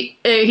he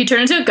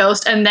turned into a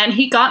ghost and then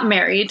he got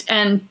married.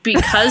 And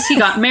because he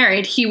got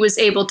married, he was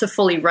able to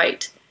fully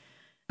write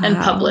and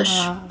publish.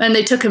 And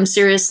they took him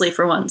seriously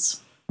for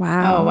once.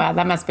 Wow. Oh, wow.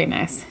 That must be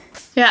nice.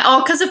 Yeah,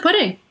 all because of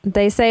pudding.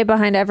 They say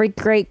behind every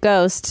great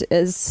ghost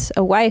is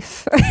a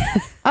wife.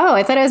 Oh,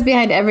 I thought it was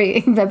behind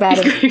every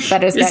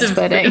butterscotch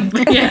pudding.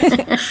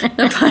 Yeah,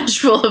 a punch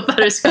full of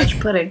butterscotch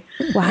pudding.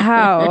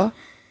 Wow.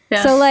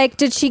 Yeah. So,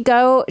 did she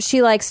go,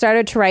 she,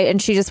 started to write and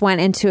she just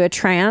went into a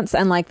trance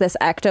and, this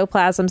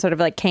ectoplasm sort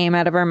of, came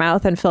out of her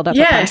mouth and filled up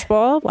a punch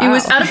bowl? Wow. It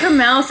was out of her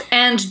mouth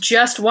and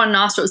just one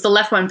nostril. It was the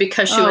left one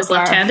because she was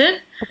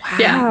left-handed. Wow.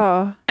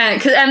 Yeah.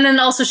 And then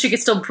also she could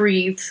still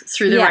breathe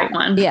through the right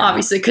one,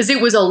 obviously, because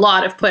it was a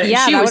lot lot of pudding.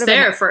 Yeah, she was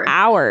there for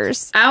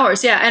hours.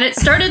 Hours, yeah. And it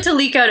started to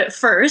leak out at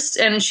first,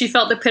 and she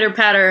felt the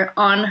pitter-patter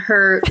on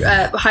her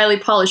highly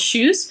polished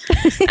shoes.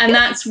 And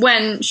that's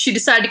when she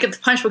decided to get the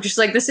punch book. She's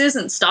like, this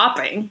isn't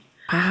stopping.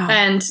 Wow.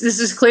 And this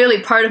is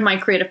clearly part of my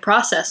creative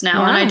process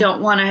now, and I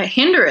don't want to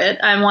hinder it.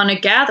 I want to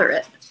gather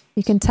it.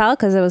 You can tell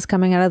because it was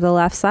coming out of the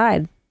left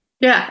side.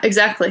 Yeah,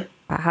 exactly.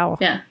 Wow.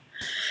 Yeah.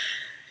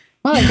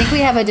 Well, I think we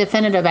have a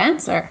definitive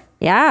answer.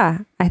 Yeah,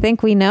 I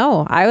think we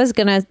know. I was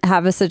going to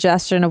have a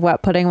suggestion of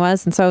what pudding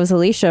was, and so was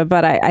Alicia,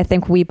 but I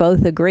think we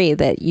both agree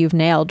that you've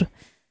nailed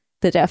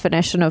the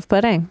definition of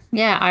pudding.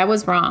 Yeah, I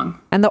was wrong.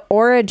 And the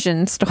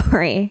origin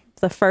story,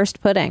 the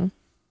first pudding.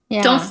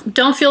 Yeah.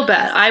 Don't feel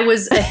bad. I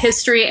was a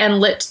history and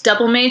lit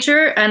double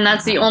major, and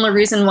that's the only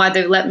reason why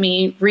they let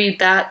me read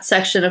that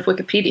section of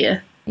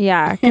Wikipedia.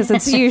 Yeah, because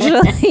it's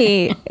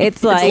usually,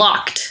 it's like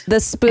locked. the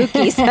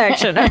spooky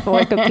section of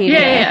Wikipedia.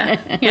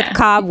 Yeah. With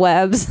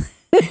cobwebs.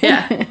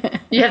 Yeah.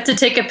 You have to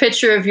take a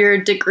picture of your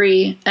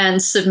degree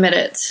and submit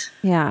it.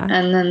 Yeah.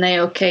 And then they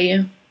okay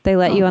you. They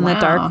let you on the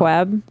dark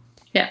web.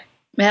 Yeah.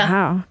 Yeah.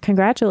 Wow.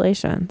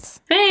 Congratulations.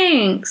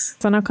 Thanks.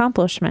 It's an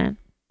accomplishment.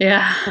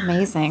 Yeah.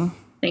 Amazing.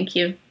 Thank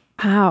you.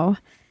 Wow.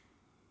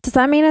 Does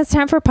that mean it's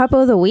time for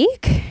Puppo of the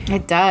Week?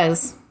 It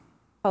does.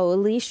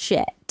 Holy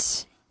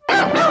shit.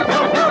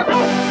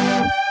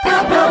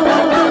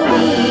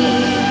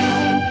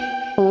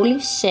 Holy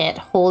shit.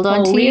 Hold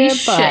on to Holy your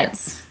shit.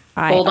 butts.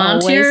 Hold on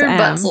to your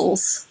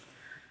buttholes.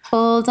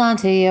 Hold on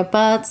to your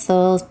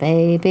buttholes,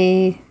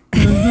 baby.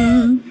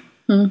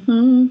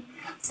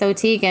 So,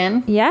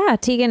 Tegan. Yeah,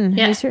 Tegan,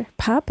 Yeah. who's your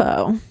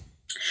Puppo?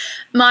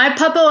 My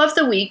puppo of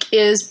the week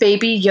is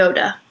Baby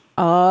Yoda.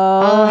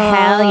 Oh,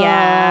 hell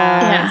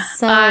yeah. Yeah.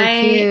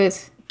 So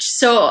cute.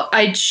 So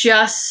I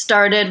just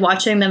started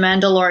watching The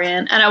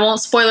Mandalorian, and I won't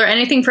spoiler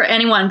anything for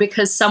anyone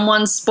because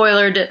someone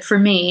spoiled it for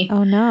me.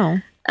 Oh, no.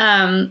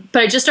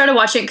 But I just started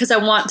watching it because I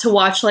want to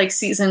watch like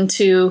season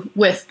 2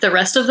 with the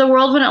rest of the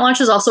world when it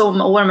launches. Also,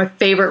 one of my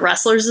favorite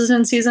wrestlers is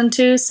in season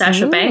 2,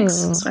 Sasha Banks.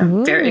 So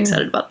I'm very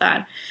excited about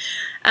that.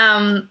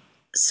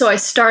 So I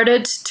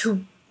started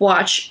to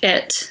watch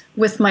it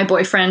with my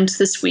boyfriend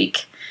this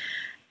week.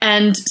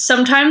 And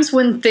sometimes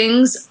when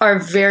things are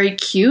very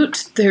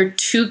cute, they're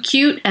too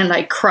cute and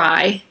I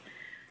cry.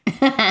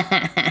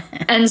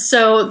 And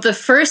so the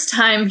first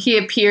time he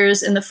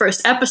appears in the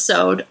first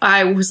episode,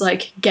 I was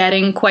like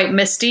getting quite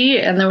misty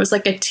and there was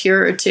like a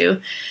tear or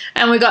two.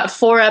 And we got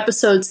 4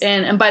 episodes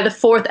in. And by the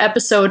 4th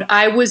episode,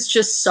 I was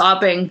just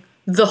sobbing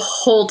the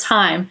whole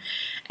time.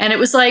 And it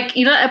was like,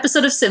 you know, that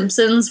episode of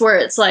Simpsons where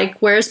it's like,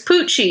 where's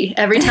Poochie?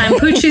 Every time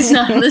Poochie's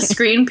not on the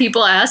screen,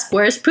 people ask,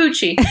 where's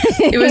Poochie?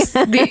 It was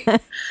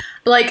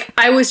like,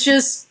 I was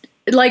just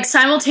like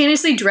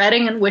simultaneously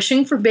dreading and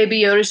wishing for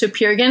Baby Yoda to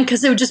appear again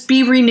because it would just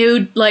be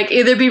renewed, like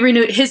either be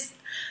renewed, his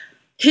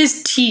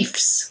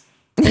teeths.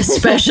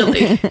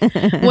 Especially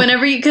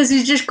whenever because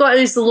he's just got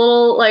these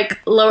little like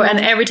lower, and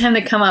every time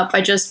they come up I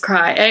just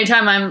cry.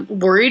 Anytime I'm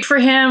worried for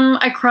him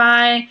I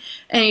cry.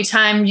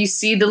 Anytime you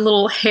see the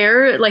little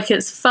hair like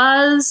his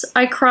fuzz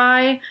I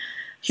cry.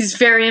 He's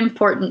very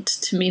important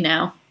to me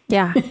now.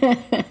 Yeah.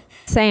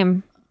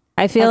 Same.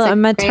 I feel That's a a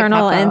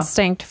maternal great Puppo.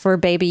 instinct for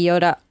Baby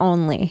Yoda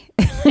only.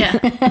 Yeah.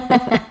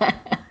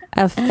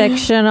 A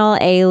fictional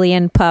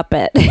alien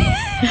puppet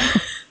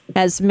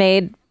has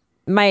made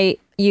my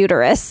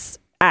uterus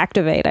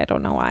activate. I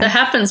don't know That why.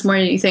 happens more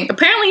than you think.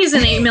 Apparently he's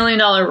an $8 million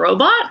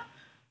robot.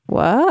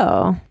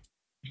 Whoa.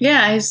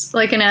 Yeah, he's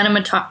like an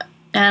animatropical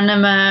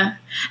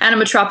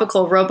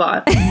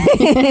robot.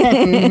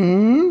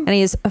 And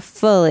he's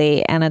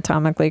fully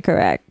anatomically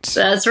correct.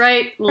 That's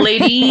right,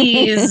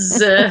 ladies.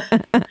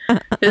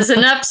 There's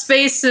enough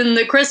space in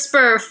the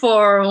CRISPR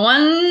for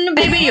one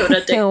Baby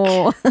Yoda dick.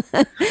 Ew.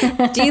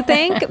 Do you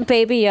think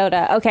Baby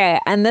Yoda, okay,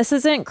 and this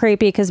isn't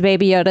creepy because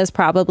Baby Yoda is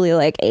probably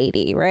like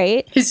 80,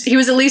 right? He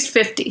was at least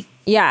 50.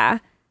 Yeah.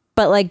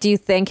 But like, do you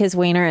think his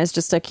wiener is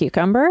just a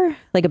cucumber?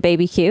 Like a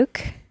baby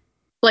cuke?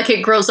 Like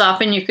it grows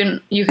off and you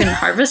can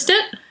harvest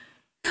it.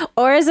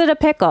 Or is it a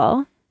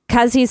pickle?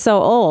 Because he's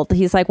so old,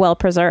 he's like well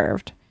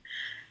preserved.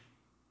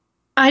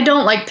 I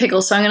don't like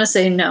pickles, so I'm going to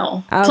say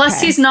no. Okay.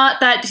 Plus, he's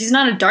not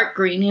a dark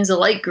green. He's a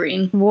light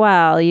green.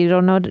 Well, you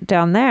don't know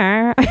down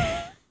there.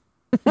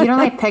 You don't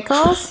like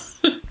pickles?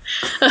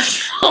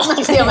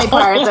 That's the only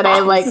part that I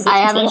like. I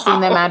haven't seen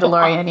The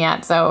Mandalorian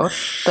yet, I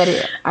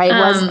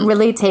was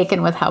really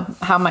taken with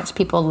how much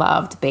people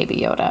loved Baby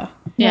Yoda.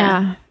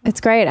 Yeah.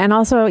 It's great. And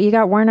also, you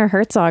got Werner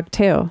Herzog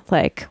too.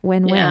 Like,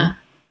 win-win. Yeah.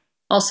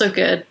 Also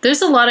good.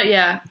 There's a lot of,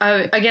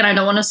 I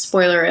don't want to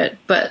spoiler it,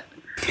 but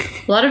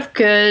a lot of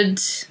good,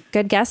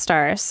 guest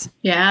stars.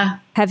 yeah.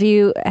 Have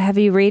you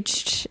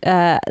reached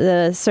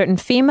the certain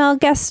female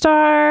guest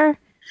star?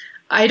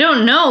 I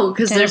don't know,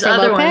 because there's Jennifer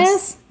other Lopez?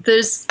 ones.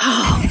 There's,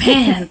 oh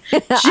man.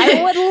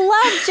 I would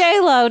love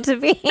J-Lo to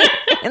be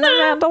in The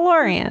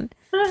Mandalorian.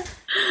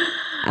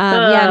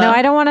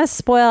 I don't want to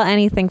spoil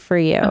anything for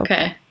you.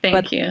 Okay, thank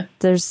But you.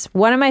 There's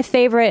one of my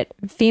favorite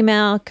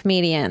female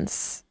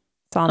comedians.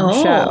 It's on the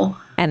show.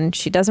 And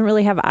she doesn't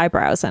really have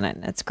eyebrows in it.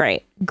 It's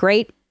great.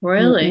 Great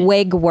Really?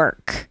 wig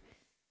work.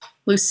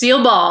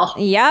 Lucille Ball.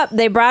 Yep,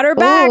 they brought her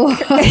back.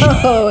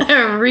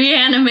 A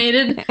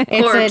reanimated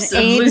corpse It's an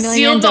of $8 Lucille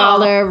million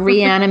Ball.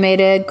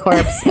 reanimated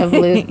corpse of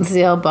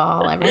Lucille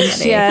Ball, everybody.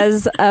 She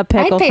has a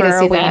pickle I'd pay for to a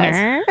see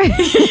wiener.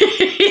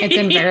 It's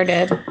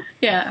inverted.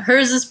 Yeah,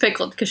 hers is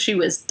pickled because she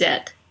was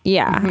dead.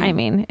 Yeah, I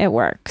mean, it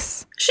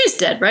works. She's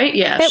dead, right?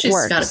 Yeah, It she's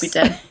works. got to be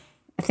dead.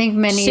 I think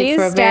many She's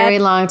for a very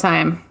dead. long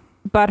time.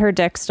 But her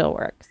dick still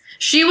works.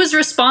 She was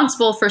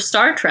responsible for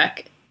Star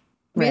Trek.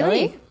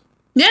 Really?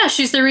 Yeah,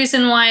 she's the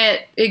reason why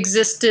it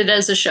existed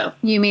as a show.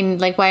 You mean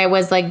like why it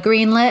was like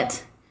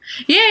greenlit?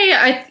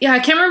 Yeah. I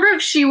can't remember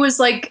if she was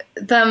like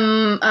the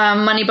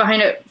money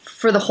behind it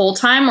for the whole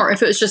time or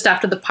if it was just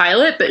after the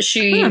pilot, but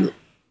she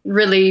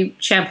really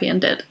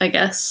championed it, I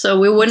guess. So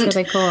we wouldn't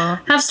Really cool.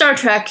 have Star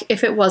Trek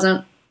if it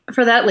wasn't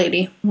for that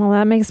lady. Well,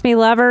 that makes me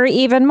love her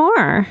even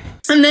more.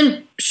 And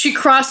then she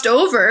crossed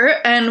over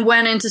and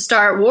went into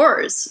Star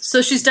Wars.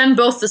 So she's done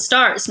both the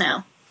stars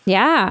now.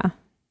 Yeah.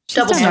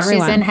 Double done star.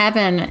 everyone. She's in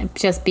heaven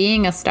just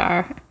being a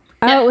star.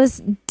 Oh, it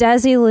was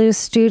Desilu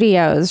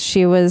Studios.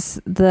 She was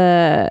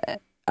the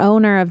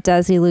owner of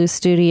Desilu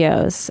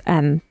Studios,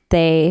 and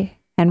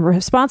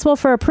responsible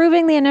for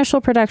approving the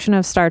initial production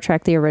of Star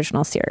Trek: The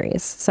Original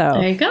Series. So,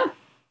 There you go.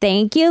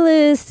 thank you,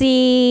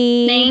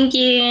 Lucy. Thank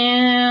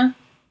you.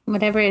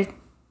 Whatever.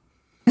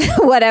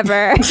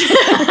 Whatever.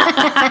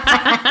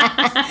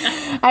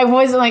 I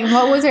was like,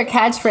 what was her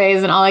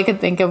catchphrase? And all I could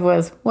think of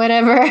was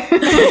whatever.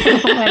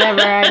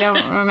 Whatever. I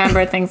don't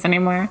remember things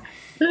anymore.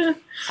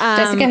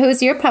 Jessica,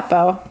 who's your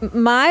puppo?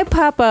 My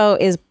puppo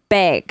is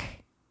big.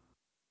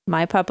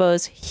 My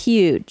puppo's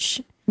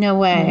huge. No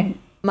way.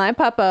 My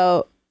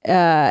puppo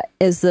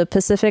is the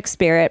Pacific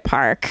Spirit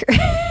Park.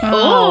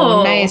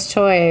 Oh, nice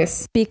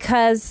choice.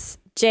 Because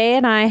Jay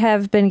and I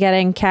have been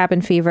getting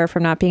cabin fever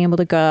from not being able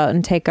to go out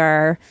and take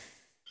our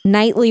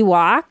nightly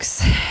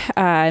walks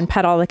and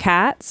pet all the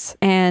cats.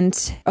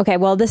 And okay,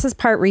 well, this is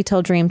part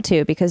retail dream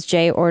too, because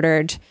Jay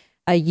ordered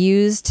a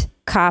used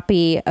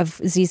copy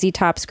of ZZ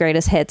Top's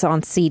Greatest Hits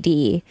on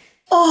CD.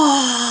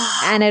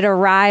 Oh. And it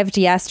arrived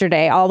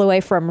yesterday all the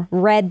way from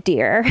Red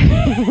Deer.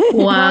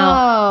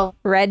 Wow. Oh,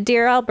 Red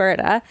Deer,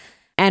 Alberta.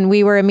 And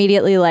we were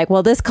immediately like,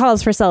 well, this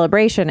calls for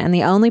celebration. And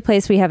the only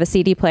place we have a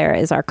CD player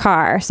is our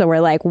car. So we're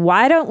like,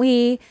 why don't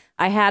we?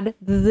 I had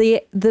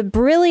the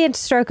brilliant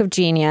stroke of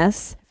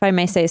genius, if I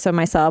may say so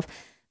myself,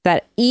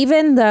 that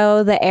even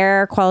though the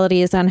air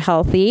quality is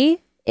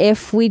unhealthy,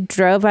 if we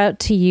drove out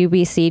to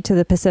UBC to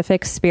the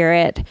Pacific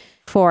Spirit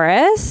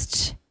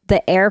Forest,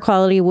 the air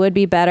quality would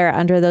be better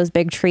under those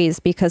big trees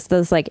because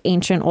those like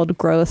ancient old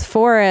growth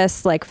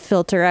forests like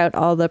filter out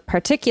all the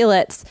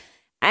particulates.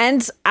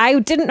 And I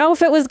didn't know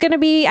if it was going to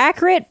be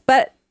accurate,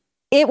 but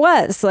it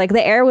was. Like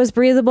the air was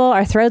breathable.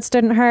 Our throats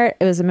didn't hurt.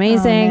 It was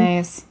amazing.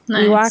 nice.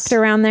 Nice. We walked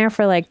around there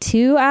for like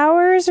 2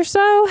 hours or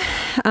so.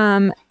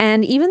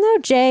 And even though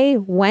Jay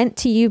went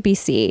to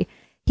UBC,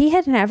 he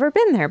had never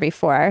been there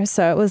before.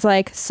 So it was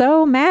like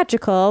so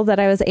magical that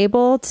I was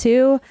able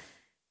to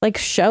like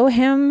show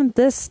him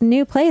this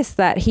new place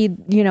that he'd,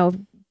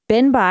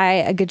 been by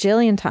a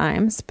gajillion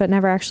times, but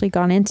never actually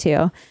gone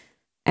into.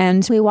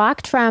 And we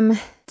walked from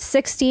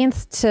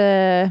 16th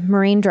to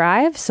Marine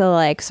Drive. So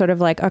like sort of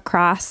like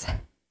across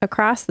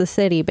the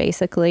city,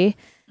 basically.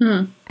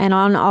 And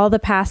on all the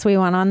paths we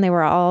went on, they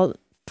were all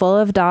full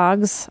of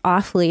dogs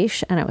off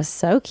leash. And it was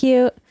so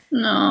cute.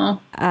 No.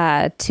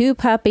 2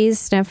 puppies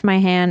sniffed my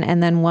hand,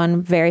 and then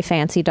one very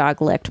fancy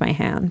dog licked my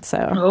hand. So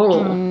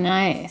Oh.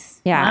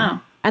 Nice. yeah.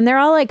 Wow. And they're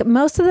all like,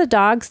 most of the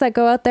dogs that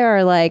go out there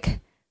are like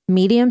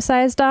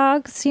medium-sized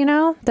dogs,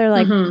 They're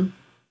like,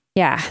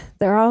 yeah,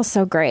 they're all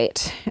so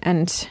great.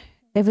 And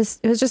it was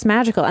just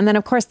magical. And then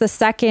of course the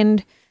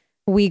second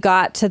we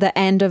got to the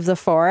end of the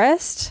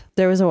forest,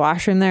 there was a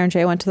washroom there, and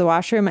Jay went to the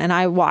washroom, and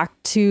I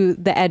walked to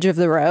the edge of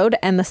the road.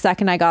 And the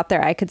second I got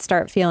there, I could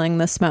start feeling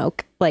the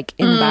smoke like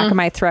in the back of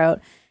my throat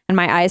and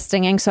my eyes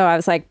stinging. So I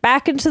was like,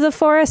 back into the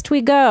forest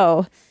we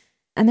go.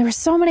 And there were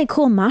so many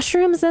cool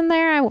mushrooms in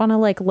there. I want to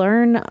like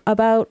learn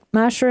about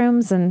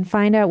mushrooms and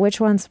find out which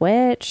one's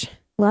which.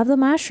 Love the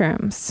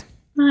mushrooms.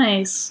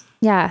 Nice.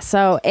 Yeah.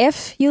 So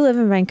if you live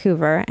in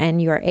Vancouver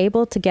and you are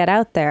able to get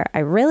out there, I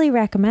really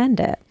recommend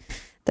it.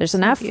 There's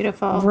enough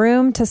beautiful.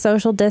 room to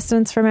social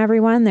distance from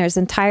everyone. There's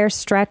entire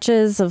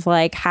stretches of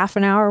like half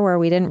an hour where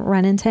we didn't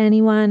run into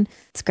anyone.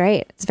 It's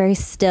great. It's very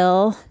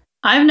still.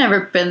 I've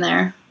never been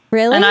there.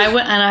 Really? And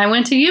I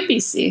went to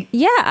UBC.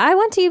 Yeah, I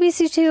went to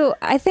UBC too.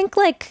 I think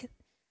like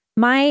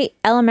my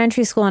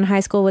elementary school and high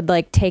school would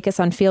like take us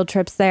on field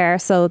trips there.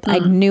 So I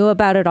knew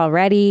about it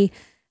already.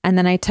 And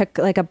then I took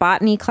like a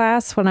botany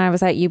class when I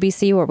was at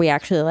UBC where we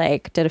actually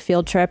like did a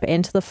field trip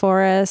into the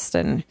forest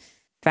and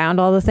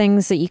found all the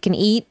things that you can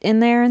eat in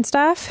there and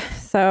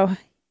stuff. So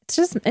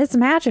it's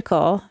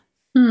magical.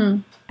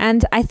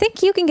 And I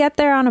think you can get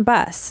there on a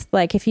bus.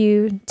 Like if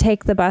you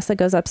take the bus that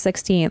goes up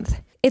 16th,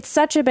 it's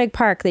such a big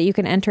park that you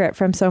can enter it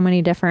from so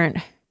many different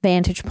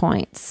vantage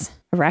points.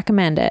 I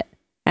recommend it.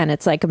 And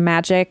it's like a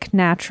magic,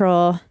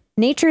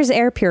 nature's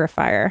air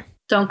purifier.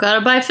 Don't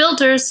gotta buy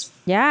filters.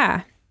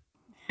 Yeah.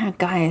 Oh,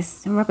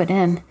 guys, rub it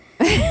in.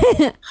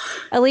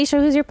 Alicia,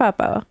 who's your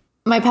puppo?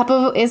 My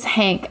puppo is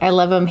Hank. I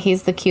love him.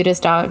 He's the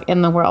cutest dog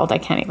in the world. I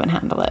can't even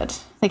handle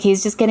it. Like,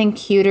 he's just getting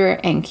cuter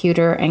and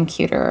cuter and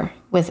cuter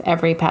with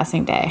every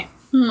passing day.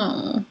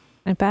 Oh.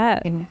 I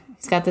bet. And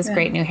he's got this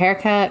great new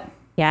haircut.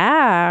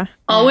 Yeah.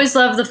 Always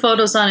love the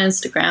photos on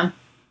Instagram.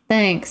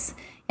 Thanks.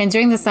 And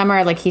during the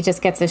summer, like, he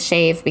just gets a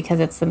shave because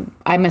it's,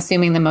 I'm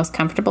assuming, the most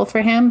comfortable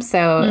for him.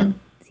 So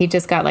he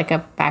just got like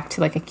back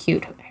to a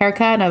cute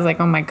haircut. And I was like,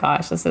 oh my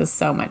gosh, this is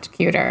so much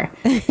cuter.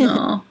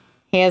 Oh.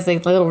 He has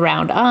like little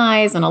round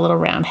eyes and a little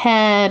round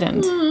head.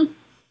 And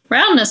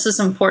Roundness is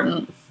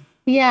important.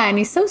 yeah, and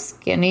he's so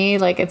skinny.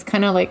 Like, it's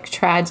kind of like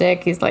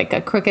tragic. He's like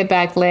a crooked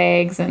back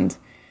legs. And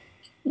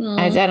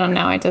I don't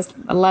know.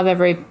 I love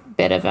every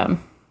bit of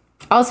him.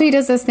 Also, he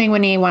does this thing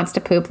when he wants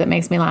to poop that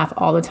makes me laugh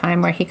all the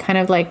time, where he kind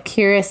of like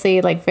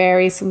curiously, like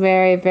very,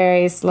 very,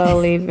 very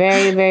slowly,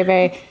 very, very,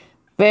 very,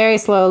 very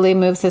slowly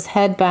moves his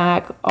head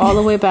back, all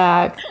the way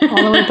back,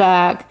 all the way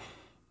back.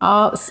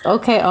 Oh,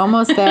 okay,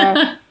 almost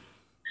there.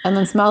 And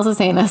then smells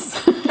his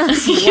anus. Wow.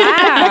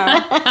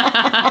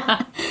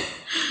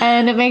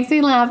 And it makes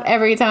me laugh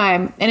every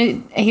time.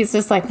 And he's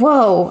just like,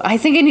 whoa, I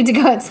think I need to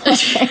go outside.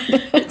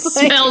 It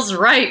smells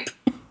ripe.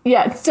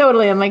 Yeah,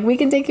 totally. I'm like, we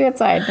can take you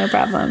outside. No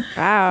problem.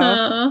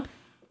 Wow.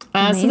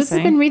 So this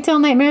has been Retail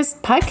Nightmares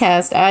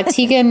podcast.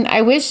 Tegan,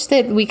 I wish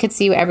that we could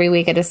see you every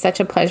week. It is such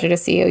a pleasure to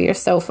see you. You're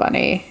so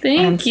funny.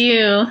 Thank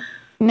you.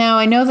 Now,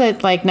 I know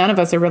that like none of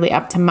us are really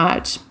up to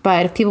much,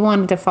 but if people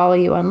wanted to follow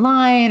you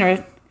online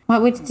or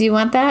do you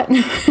want that?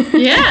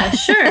 Yeah,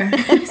 sure.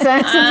 Is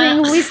that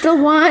something we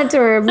still want,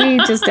 or are we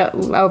just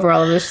over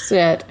all of this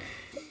shit?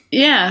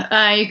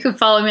 Yeah, you can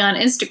follow me on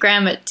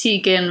Instagram at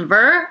Tegan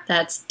Ver.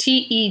 That's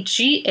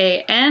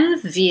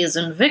TEGAN, V as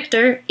in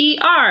Victor,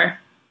 ER.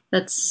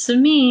 That's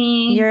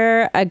me.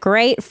 You're a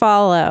great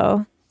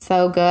follow.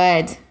 So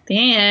good.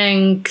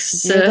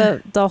 Thanks.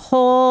 You're the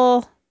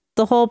whole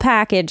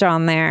package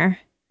on there.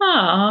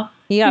 Aw,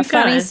 You got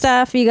funny guys.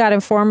 stuff. You got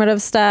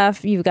informative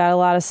stuff. You've got a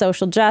lot of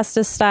social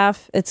justice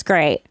stuff. It's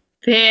great.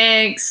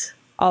 Thanks.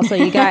 Also,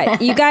 you got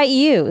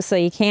you, so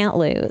you can't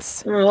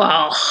lose.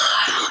 Wow.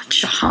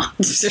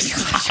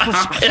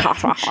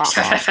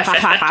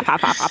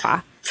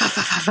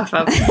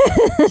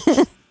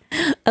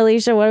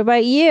 Alicia, what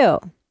about you?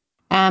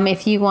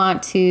 If you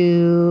want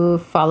to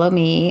follow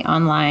me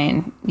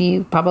online,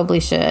 you probably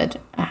should.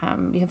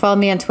 You can follow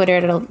me on Twitter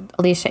at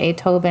Alicia A.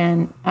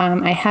 Tobin.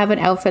 I have an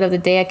Outfit of the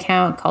Day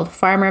account called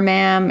Farmer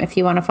Ma'am if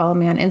you want to follow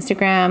me on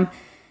Instagram.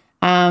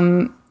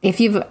 If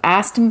you've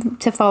asked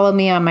to follow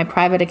me on my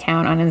private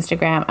account on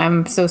Instagram,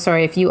 I'm so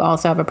sorry. If you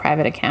also have a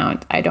private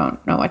account, I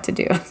don't know what to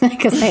do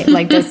because I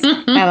like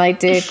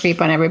to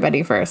creep on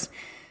everybody first.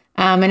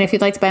 And if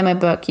you'd like to buy my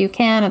book, you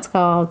can. It's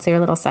called So You're a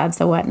Little Sad,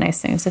 So What?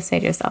 Nice Things to Say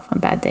to Yourself on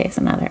Bad Days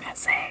and Other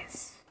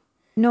Essays.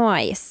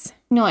 Nice.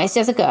 Nice,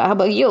 Jessica. How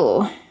about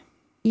you?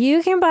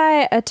 You can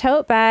buy a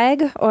tote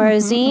bag or a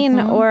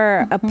zine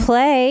or a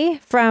play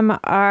from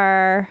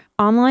our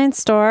online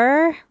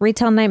store,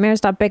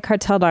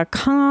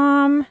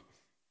 retailnightmares.bigcartel.com.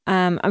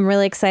 I'm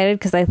really excited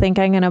because I think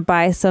I'm going to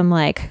buy some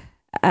biodegradable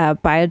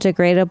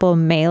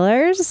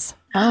mailers.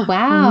 Oh,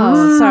 wow.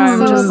 So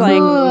I'm just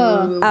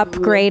cool.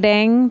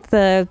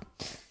 upgrading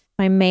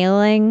my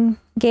mailing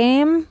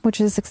game, which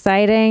is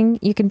exciting.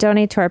 You can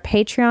donate to our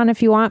Patreon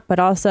if you want, but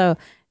also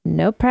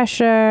no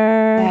pressure.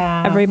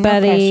 Yeah,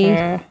 Everybody, no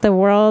pressure. The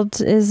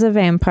world is a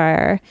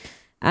vampire.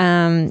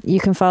 You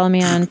can follow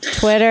me on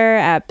Twitter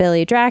at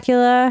Billy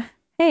Dracula.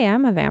 Hey,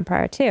 I'm a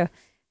vampire too.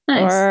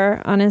 Nice.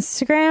 Or on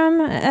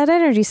Instagram at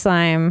Energy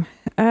Slime.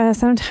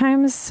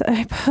 Sometimes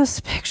I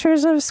post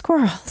pictures of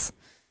squirrels.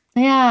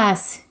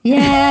 Yes.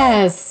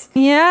 Yes.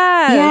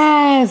 Yes.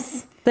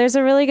 Yes. There's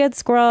a really good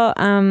squirrel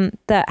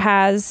that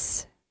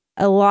has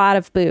a lot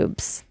of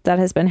boobs that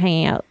has been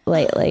hanging out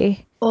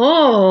lately.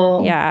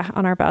 Oh. Yeah,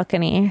 on our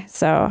balcony.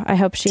 So I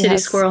hope she Titty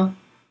has... squirrel.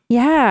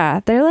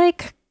 Yeah, they're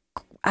like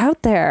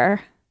out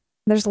there.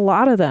 There's a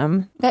lot of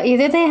them. But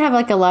either they have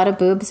like a lot of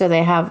boobs or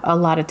they have a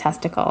lot of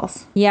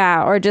testicles.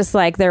 Yeah, or just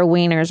like their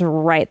wiener's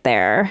right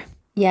there.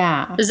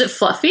 Yeah. Is it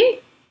fluffy?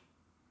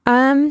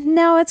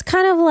 No, it's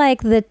kind of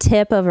like the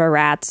tip of a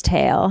rat's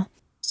tail.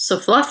 So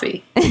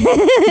fluffy.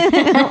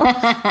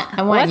 I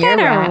want What your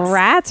kind rats. of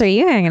rats are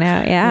you hanging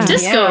out? Yeah.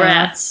 Disco Yeah.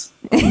 rats.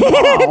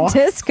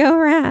 Disco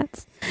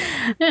rats.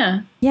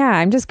 Yeah. Yeah,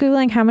 I'm just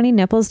Googling how many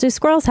nipples do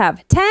squirrels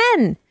have.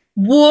 10!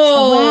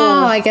 Whoa.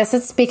 Wow, I guess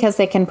it's because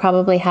they can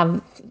probably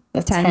have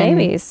 10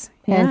 babies.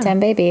 Yeah, Yeah. 10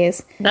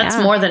 babies. That's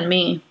more than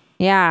me.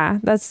 Yeah,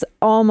 that's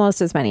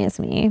almost as many as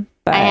me.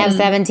 But I have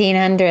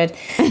 1,700.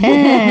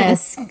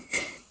 Yes.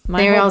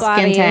 my they're whole all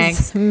skin body tags.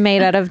 is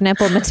made out of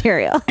nipple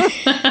material.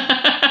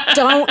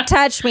 Don't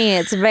touch me.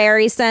 It's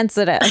very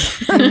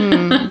sensitive.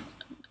 And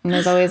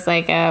there's always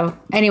like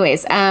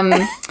anyways,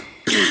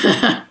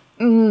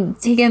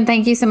 Tegan,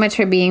 thank you so much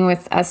for being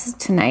with us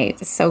tonight.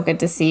 It's so good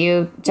to see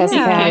you.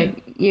 Jessica,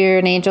 you're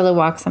an angel who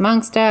walks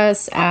amongst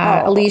us.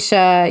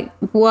 Alicia,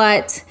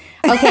 what?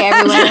 Okay,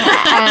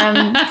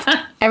 everyone.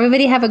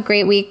 Everybody have a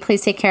great week.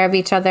 Please take care of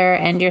each other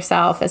and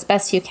yourself as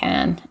best you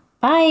can.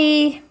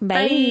 Bye.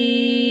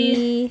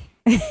 Bye.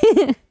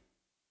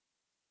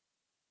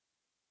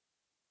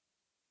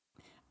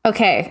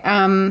 Okay.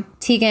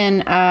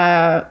 Tegan,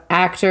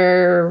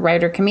 actor,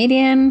 writer,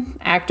 comedian,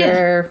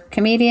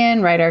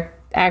 writer,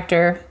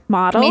 actor,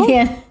 Model?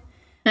 comedian,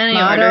 Any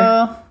model.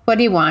 order. What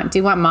do you want? Do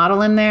you want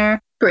model in there?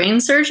 Brain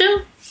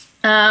surgeon?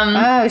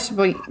 No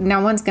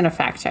one's going to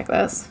fact check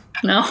this.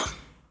 No.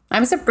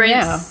 I'm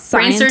surprised.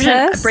 Brain surgeon,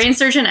 Scientist? brain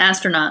surgeon,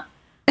 astronaut.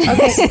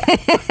 Okay.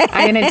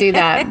 I'm going to do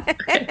that.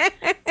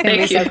 It's going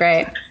to be so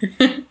great.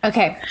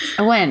 Okay.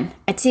 A 1,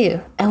 a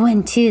 2, a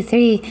 1, 2,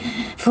 3,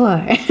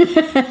 4.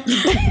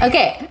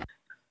 Okay.